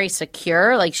feel very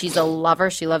secure. Like she's a lover.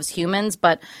 She loves humans,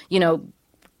 but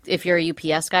if you're a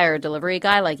UPS guy or a delivery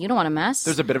guy, like you don't want to mess.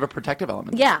 There's a bit of a protective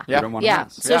element. Yeah. You don't want to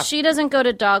mess. So she doesn't go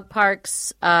to dog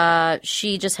parks.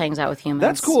 She just hangs out with humans.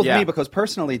 That's cool with me because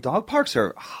personally, dog parks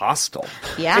are hostile.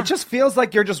 Yeah. It just feels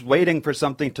like you're just waiting for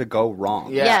something to go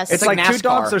wrong. Yeah. Yes. It's like two NASCAR.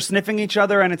 dogs are sniffing each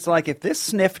other, and it's like if this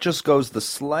sniff just goes the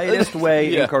slightest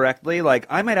way incorrectly, like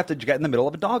I might have to get in the middle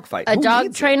of a dog fight. A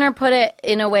dog trainer put it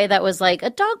in a way that was like,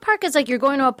 a dog park is like you're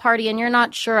going to a party and you're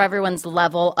not sure everyone's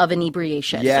level of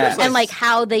inebriation. Yes. And like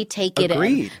how they take it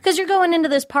in. Because you're going into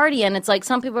this party and it's like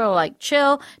some people are like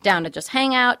chill, down to just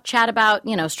hang out, chat about,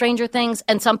 stranger things.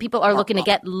 And some people are looking to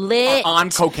get lit. On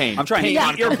cocaine. I'm trying to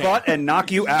eat your butt and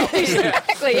knock you out.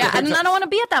 Exactly, yeah. And I don't want to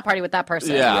be at that party with that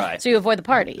person. Yeah. Right. So you avoid the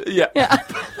party. Yeah.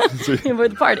 You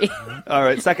avoid the party. All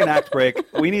right, second act break.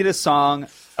 We need a song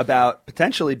about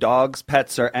potentially dogs,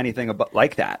 pets, or anything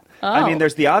like that. I mean,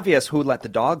 there's the obvious Who Let the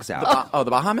Dogs Out. The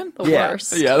Bahaman? The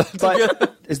worst. Yeah. That's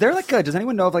But is there does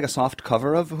anyone know of like a soft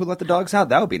cover of Who Let the Dogs Out?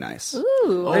 That would be nice.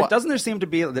 Ooh. Doesn't there seem to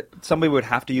be that somebody would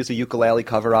have to use a ukulele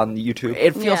cover on YouTube?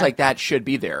 It feels like that should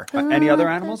be there. Any other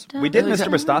animals? We did Mr.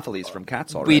 Mistopheles from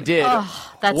Cats already. We did.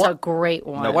 Oh, that's a great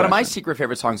one. No One of my question. secret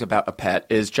favorite songs about a pet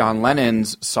is John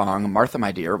Lennon's song "Martha,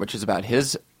 My Dear," which is about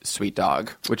his sweet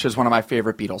dog, which is one of my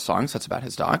favorite Beatles songs. That's about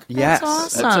his dog. Yes. That's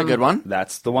awesome. That's a good one.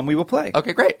 That's the one we will play.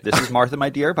 Okay, great. This is Martha, My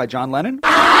Dear by John Lennon.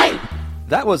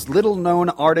 That was little-known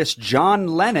artist John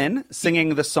Lennon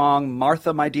singing the song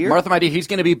Martha, My Dear. Martha, My Dear, he's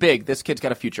going to be big. This kid's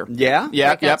got a future. Yeah?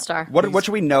 Yeah, Breakout star. What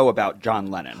should we know about John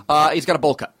Lennon? He's got a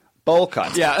bowl cut. Bowl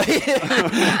cut. Yeah. He's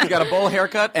got a bowl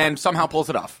haircut and somehow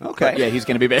pulls it off. Okay. But yeah, he's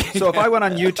going to be big. So if I went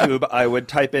on YouTube, I would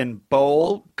type in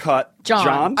bowl cut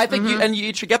John. I think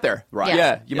you should get there. Right.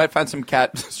 Yeah. You might find some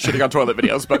cat shitting on toilet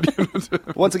videos,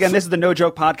 but Once again, this is the No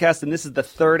Joke Podcast, and this is the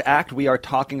third act. We are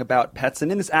talking about pets,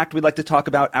 and in this act, we'd like to talk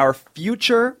about our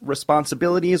future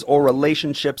responsibilities or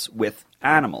relationships with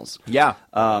animals. Yeah.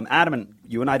 Adam, and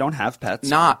you and I don't have pets.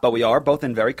 Not. But we are both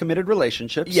in very committed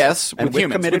relationships. yes, And with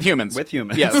humans. committed- With humans. With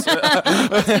humans. Yes.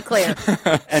 Let's be clear.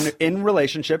 And in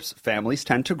relationships, families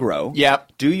tend to grow.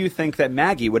 Yep. Do you think that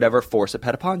Maggie would ever force a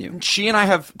pet upon you? She and I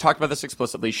have talked about this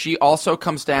explicitly. She also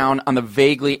comes down on the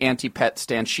vaguely anti-pet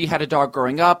stance. She had a dog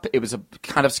growing up. It was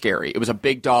kind of scary. It was a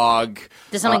big dog.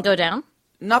 Did something go down?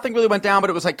 Nothing really went down, but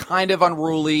it was like kind of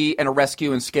unruly and a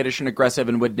rescue and skittish and aggressive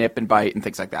and would nip and bite and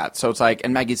things like that. So it's like,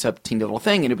 and Maggie's a teeny little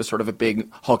thing, and it was sort of a big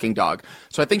hulking dog.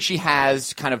 So I think she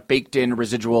has kind of baked in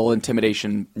residual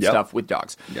intimidation stuff with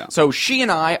dogs. Yeah. So she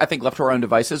and I think left to our own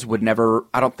devices would never,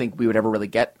 I don't think we would ever really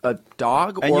get a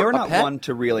dog And or you're a not pet. one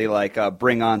to really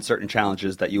bring on certain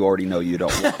challenges that you already know you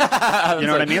don't want. You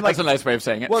know what I mean? That's a nice way of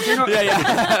saying it. Well, do you know?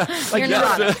 You're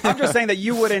not. I'm just saying that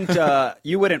you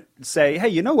wouldn't say, hey,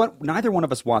 you know what? Neither one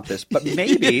of us want this, but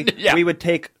maybe Yeah. we would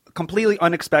take completely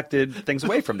unexpected things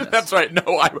away from this. That's right. No,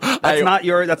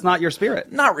 That's not your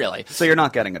spirit. Not really. So you're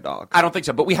not getting a dog. I don't think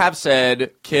so. But we have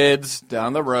said kids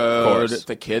down the road. course.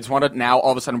 The kids want to now.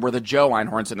 All of a sudden, we're the Joe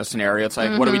Einhorns in the scenario. It's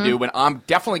like, what do we do when I'm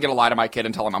definitely going to lie to my kid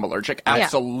and tell him I'm allergic?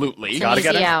 Absolutely. Gotta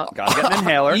get an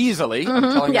inhaler. Easily. I'm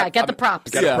telling you, Get the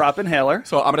props. Get a prop inhaler.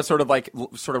 So I'm going to sort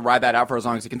of ride that out for as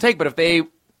long as it can take. But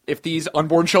if these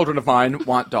unborn children of mine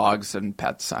want dogs and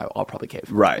pets, I'll probably cave.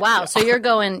 Right. Wow. So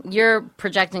you're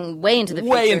projecting way into the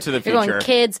future. Way into the future. You're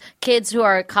going kids who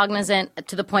are cognizant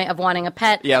to the point of wanting a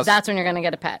pet. Yes. That's when you're going to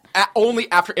get a pet. Only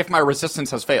after if my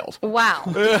resistance has failed. Wow.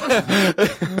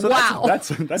 Wow.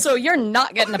 That's So you're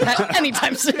not getting a pet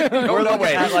anytime soon. we're looking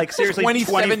at like seriously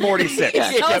 2046.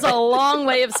 That was a long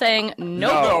way of saying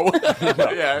no.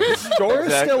 Yeah.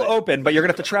 Door's still open, but you're gonna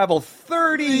have to travel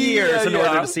 30 years in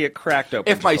order to see it cracked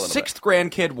open. If my sixth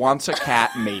grandkid wants a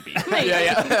cat, maybe.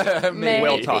 Maybe.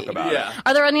 We'll talk about it.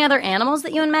 Are there any other animals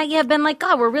that you and Maggie have been like,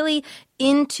 God, we're really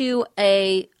into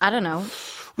I don't know.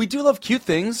 We do love cute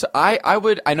things.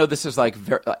 I know this is like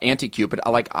anti-cute, but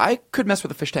I could mess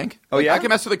with a fish tank. Oh, yeah? I could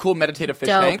mess with a cool meditative fish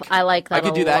Dope. tank. I like that I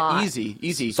could do a that lot.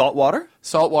 easy. Salt water?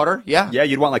 Salt water, yeah. Yeah,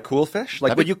 you'd want like cool fish.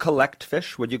 Like, would you collect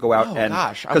fish? Would you go out and?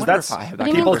 Gosh, I wonder if I have that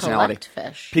What do you mean personality. collect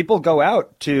fish? People go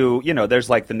out to, there's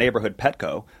like the neighborhood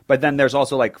Petco, but then there's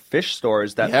also like fish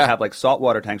stores that have like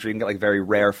saltwater tanks where you can get like very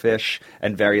rare fish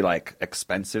and very like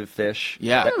expensive fish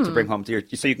to bring home to your,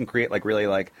 so you can create like really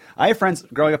like, I have friends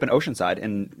growing up in Oceanside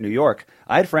in New York.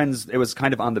 I had friends, it was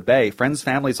kind of on the bay, friends'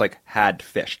 families like had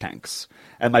fish tanks.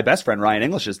 And my best friend, Ryan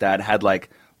English's dad, had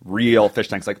like real fish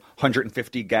tanks, like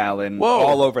 150-gallon,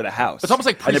 all over the house. It's almost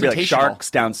like and there'd be like presentational.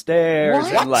 sharks downstairs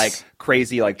What? and like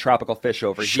crazy like tropical fish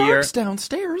over here. Sharks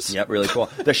downstairs. Yep, really cool.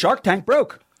 The shark tank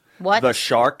broke. What? The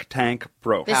shark tank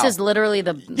broke. This is literally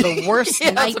the worst Yeah,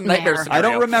 it's a nightmare nightmare. scenario. I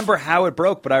don't remember how it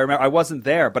broke, but I remember I wasn't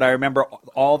there. But I remember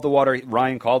all of the water.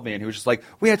 Ryan called me and he was just like,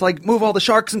 "We had to like move all the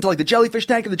sharks into like the jellyfish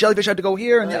tank, and the jellyfish had to go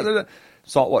here." And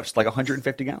salt water, just like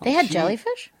 150 gallons. They had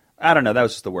jellyfish? I don't know. That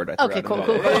was just the word I threw Okay, out.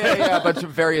 cool. Yeah, but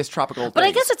various tropical But I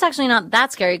things. guess it's actually not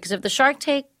that scary because if the shark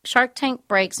tank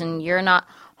breaks and you're not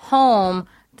home,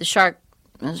 the shark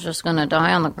is just going to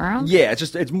die on the ground? Yeah,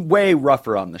 it's way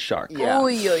rougher on the shark. Yeah.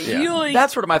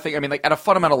 That's sort of my thing. I mean, like at a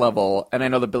fundamental level, and I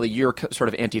know that Billy, you're sort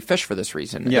of anti-fish for this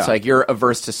reason. Yeah. It's like you're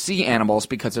averse to sea animals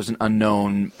because there's an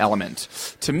unknown element.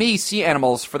 To me, sea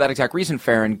animals, for that exact reason,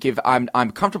 Faryn,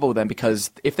 I'm comfortable with them because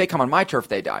if they come on my turf,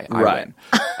 they die. I Right.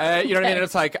 win. You know what I mean? And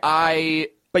it's like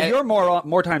But you're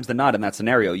more times than not in that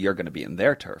scenario, you're going to be in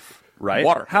their turf, right?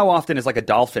 Water. How often is like a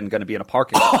dolphin going to be in a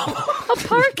parking lot? A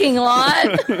parking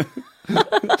lot?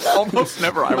 almost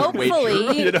never. I would wager.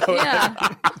 Hopefully. Yeah.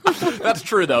 That's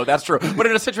true, though. That's true. But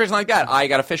in a situation like that, I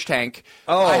got a fish tank.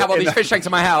 I have all these fish tanks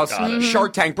in my house.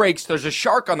 Shark tank breaks. There's a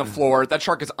shark on the floor. That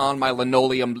shark is on my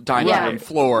linoleum dining room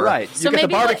floor. Right. So You get the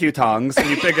maybe barbecue tongs and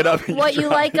you pick it up. And What you try.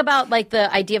 like about like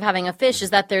the idea of having a fish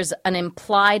is that there's an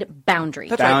implied boundary.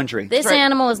 That's right. Boundary. This right.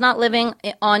 animal is not living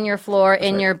on your floor,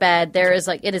 in your bed. There is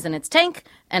like, it is in its tank,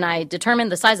 and I determine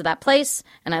the size of that place,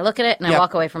 and I look at it, and I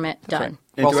walk away from it. Done.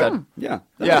 Into Well said. it. Yeah,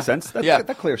 that Yeah. makes sense.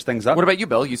 That clears things up. What about you,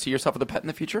 Bill? You see yourself with a pet in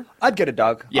the future? I'd get a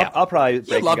dog. Yeah. I'll probably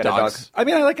get love a dogs. dog. I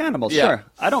mean, I like animals. Yeah. Sure,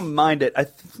 I don't mind it.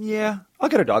 I'll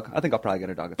get a dog. I think I'll probably get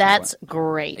a dog. At some That's point.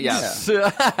 great. Yes.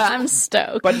 I'm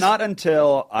stoked. But not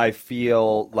until I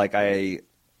feel like I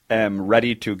am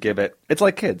ready to give it. It's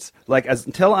like kids. Like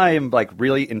until I am like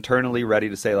really internally ready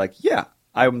to say like, yeah,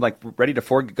 I'm like ready to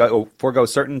forego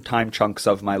certain time chunks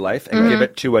of my life and give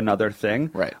it to another thing.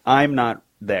 Right. I'm not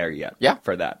there yet. Yeah.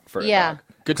 For that. For Yeah. a dog.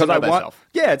 Good to know thyself.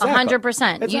 Yeah, exactly.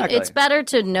 100%. Exactly. It's better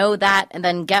to know that and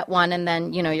then get one, and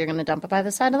then you're going to dump it by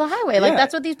the side of the highway. Like Yeah.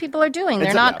 that's what these people are doing. They're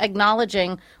It's not about-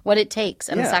 acknowledging what it takes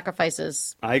and the Yeah.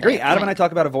 sacrifices. I agree. that Adam and I make.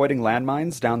 talk about avoiding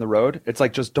landmines down the road. It's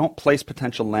like just don't place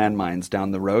potential landmines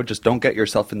down the road. Just don't get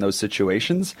yourself in those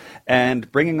situations.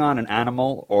 And bringing on an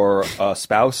animal or a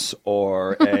spouse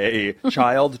or a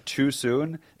child too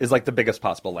soon is like the biggest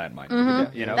possible landmine. You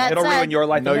could get, That it'll said- ruin your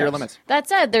life. Know and your theirs. limits. That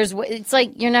said, it's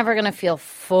like you're never going to feel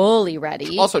fully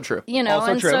ready. Also true.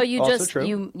 Also and true. so you Also just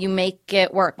true. you make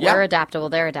it work. Yeah. We're adaptable.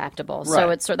 They're adaptable. So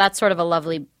Right. that's sort of a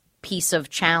lovely piece of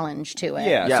challenge to it.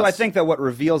 Yeah, Yes. so I think that what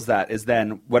reveals that is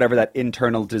then whatever that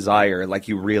internal desire, like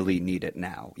you really need it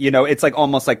now. It's like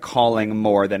almost like calling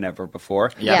more than ever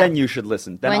before. Yeah. Then you should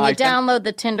listen. Then When you then- download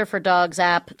the Tinder for Dogs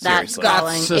app, that's Seriously.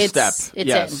 calling. That's a it's step. It's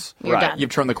Yes. in. You're Right. done.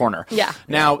 You've turned the corner. Yeah.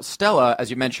 Now, Stella,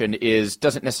 as you mentioned,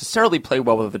 doesn't necessarily play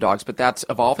well with the dogs, but that's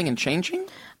evolving and changing?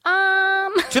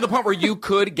 To the point where you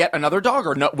could get another dog,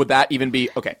 or no? Would that even be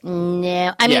okay?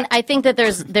 No, I mean, I think that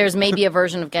there's maybe a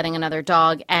version of getting another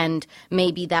dog, and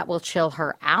maybe that will chill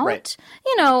her out. Right.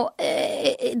 You know,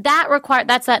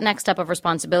 that's that next step of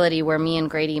responsibility where me and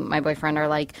Grady, my boyfriend, are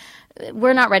like,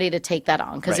 we're not ready to take that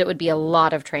on because it would be a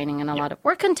lot of training and a lot of.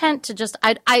 We're content to just.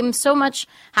 I'm so much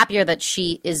happier that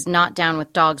she is not down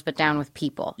with dogs, but down with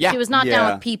people. Yeah. If she was not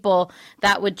down with people,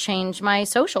 that would change my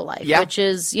social life, which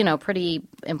is pretty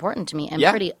important to me and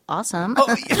pretty awesome.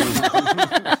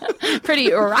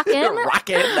 Pretty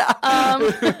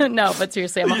rockin'. No, but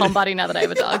seriously, I'm a homebody now that I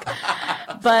have a dog.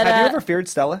 But have you ever feared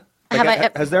Stella?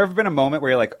 Like, has there ever been a moment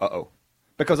where you're like, uh-oh?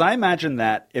 Because I imagine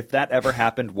that if that ever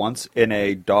happened once in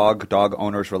a dog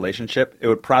owner's relationship, it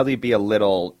would probably be a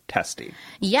little testy.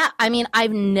 Yeah, I mean,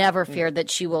 I've never feared that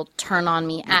she will turn on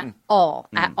me at all.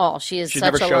 At all. She's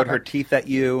never such a showed lover. her teeth at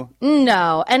you?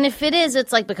 No. And if it is,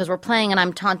 it's like because we're playing and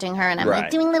I'm taunting her and I'm like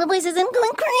doing little voices and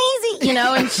going crazy,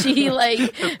 and she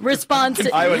like responds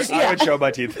to I would show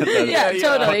my teeth at them. Yeah,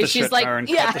 totally. She's like, Faryn,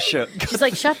 cut the shit. She's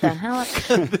like, shut the hell up.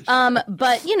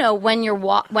 But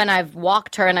when I've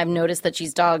walked her and I've noticed that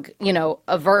she's dog,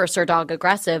 averse or dog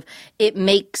aggressive, it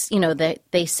makes,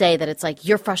 they say that it's like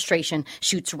your frustration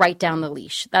shoots right down the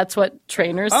leash. That's what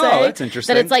trainers say. Oh, that's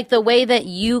interesting. That it's like the way that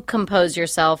you compose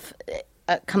yourself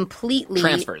completely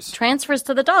transfers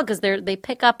to the dog because they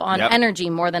pick up on energy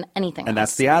more than anything and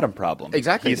else. that's the Adam problem.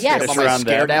 Exactly. Yes. It's around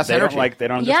scared ass energy. They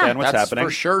don't understand what's that's happening.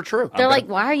 For sure true. They're like,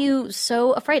 why are you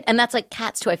so afraid? And that's like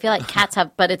cats too. I feel like cats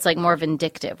have, but it's like more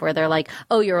vindictive where they're like,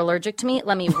 oh, you're allergic to me?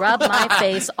 Let me rub my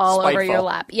face all over your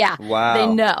lap. Yeah.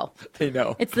 Wow. They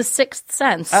know. It's the sixth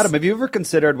sense. Adam, have you ever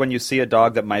considered when you see a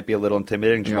dog that might be a little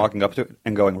intimidating, just walking up to it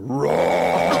and going,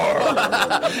 roar?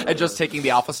 And just taking the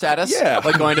alpha status? Yeah.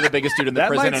 Like going to the biggest dude in the that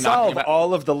prison might and solve knocking him out.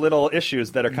 all of the little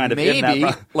issues that are kind of in that.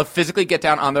 Maybe physically get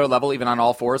down on their level, even on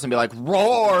all fours, and be like,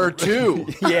 roar too.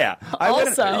 Yeah. I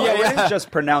wouldn't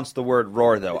just pronounce the word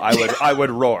roar, though. I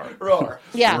would roar. Roar.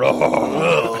 Yeah.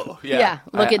 Roar. Yeah.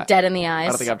 Look it dead in the eyes. I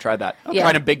don't think I've tried that. Yeah.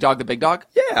 Trying to big dog the big dog?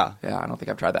 Yeah. Yeah, I don't think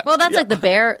I've tried that. Well, that's like the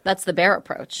bear. That's the bear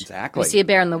approach. Exactly. You see a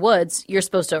bear in the woods, you're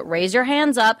supposed to raise your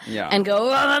hands up and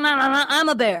go, I'm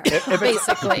a bear,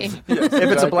 basically. If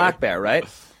it's a black bear, right?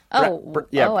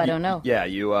 I don't know. Yeah,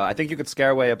 I think you could scare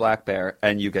away a black bear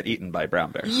and you get eaten by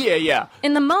brown bears. Yeah.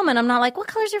 In the moment, I'm not like, what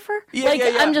color's your fur?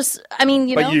 Yeah. I'm just, I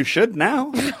mean, But you should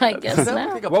now. I guess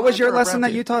now. What was your lesson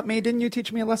that you taught me? Didn't you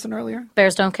teach me a lesson earlier?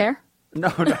 Bears don't care? No.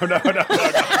 But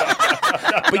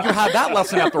you had that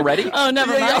lesson up already. Oh,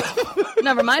 never mind.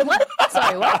 Never mind. What?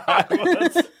 Sorry, what?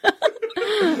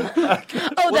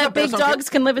 That big dogs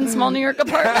can live in small New York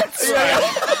apartments?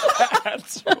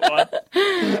 That's what.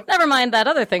 Never mind that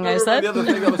other thing I said. The other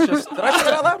thing that was just, did I say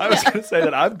that out loud? I was going to say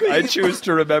that I choose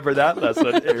to remember that lesson.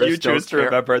 If you choose to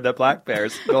remember that black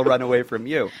bears will run away from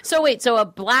you. So wait, so a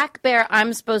black bear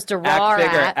I'm supposed to roar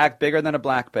at. Act bigger than a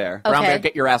black bear. Okay. Brown bear,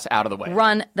 get your ass out of the way.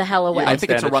 Run the hell away. I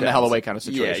think it's a run the chance. hell away kind of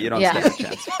situation. Yeah, you don't stand a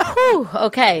chance. Whew,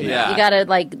 okay. Yeah. You got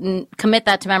to commit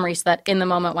that to memory so that in the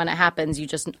moment when it happens, you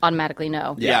just automatically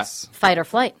know. Yes. Fight or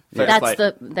flight. Fight or That's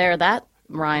flight. there that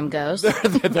rhyme goes.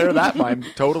 There that mime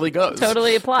totally goes.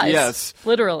 Totally applies. Yes.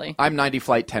 Literally. I'm 90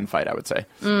 flight, 10 fight, I would say.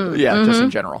 Just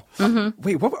in general.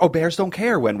 Wait, what? Oh, bears don't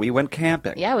care when we went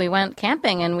camping. Yeah, we went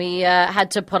camping and we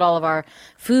had to put all of our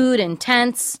food in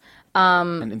tents.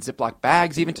 And in Ziploc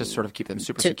bags, even to sort of keep them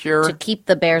super secure. To keep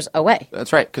the bears away.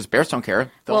 That's right, because bears don't care.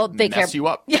 They'll They mess care. you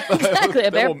up. Yeah, exactly.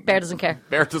 A bear doesn't care.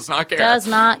 Bear does not care. Does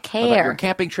not About care. your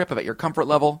camping trip, about your comfort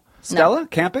level. Stella,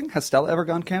 camping? Has Stella ever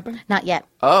gone camping? Not yet.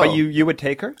 Oh. But you would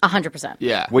take her? 100%.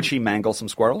 Yeah. Would she mangle some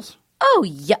squirrels? Oh,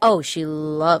 yeah. Oh, she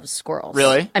loves squirrels.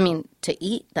 Really? I mean, to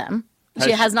eat them.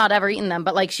 She has not ever eaten them,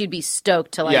 but she'd be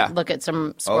stoked to look at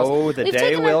some squirrels. Oh, the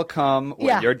day will come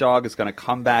when your dog is going to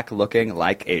come back looking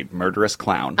like a murderous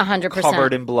clown. 100%.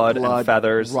 Covered in blood and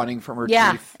feathers. Running from her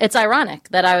Yeah, teeth. it's ironic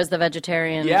that I was the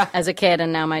vegetarian as a kid,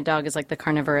 and now my dog is like the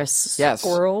carnivorous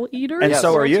squirrel eater. And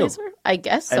so are you. Chaser? I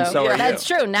guess so. And so are That's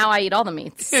true. Now I eat all the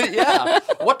meats. Yeah.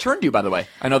 What turned you, by the way?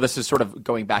 I know this is sort of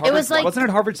going back. It was like Wasn't it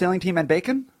Harvard Sailing Team and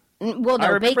bacon? Well,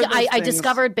 no, bacon. I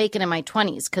discovered bacon in my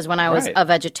 20s because when I was a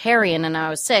vegetarian and I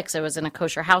was 6, I was in a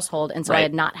kosher household, and so I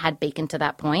had not had bacon to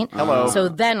that point. Hello. So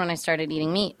then when I started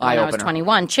eating meat when I was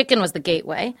 21, chicken was the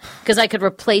gateway because I could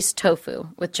replace tofu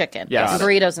with chicken,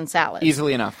 burritos and salads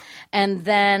easily enough. And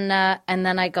then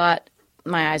I got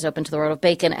my eyes open to the world of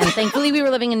bacon, and thankfully we were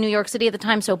living in New York City at the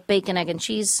time, so bacon, egg, and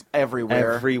cheese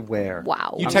everywhere.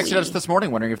 Wow. You texted us this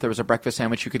morning wondering if there was a breakfast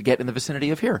sandwich you could get in the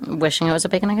vicinity of here. Wishing it was a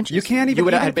bacon, egg, and cheese. You can't even. You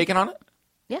would have had bacon on it?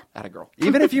 Yeah. Atta girl.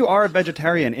 Even if you are a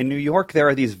vegetarian, in New York there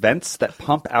are these vents that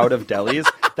pump out of delis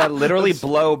that literally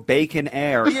blow bacon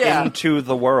air into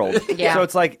the world. Yeah. So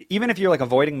it's like, even if you're like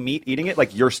avoiding meat eating it,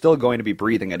 like you're still going to be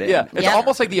breathing it in. Yeah, it's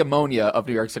almost like the ammonia of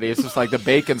New York City. It's just like the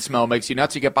bacon smell makes you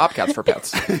nuts. You get bobcats for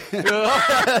pets.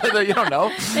 You don't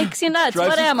know. Makes you nuts.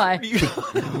 What am I?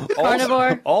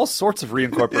 Carnivore? All sorts of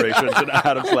reincorporations in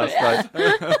Adam's Last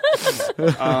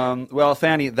Life. Well,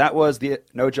 Fanny, that was the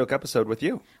No Joke episode with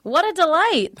you. What a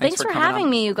delight. Thanks for having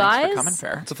me, you guys. Thanks for coming,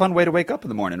 Fair. It's a fun way to wake up in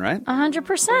the morning, right?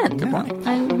 100%. Good morning.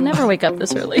 I never wake up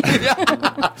this early.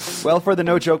 Well, for the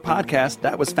No Joke podcast,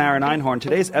 that was Faryn Einhorn.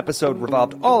 Today's episode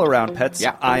revolved all around pets.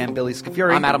 Yeah. I am Billy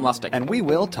Scafuri. I'm Adam Lustig. And we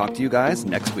will talk to you guys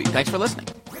next week. Thanks for listening.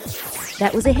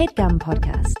 That was a HeadGum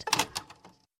podcast.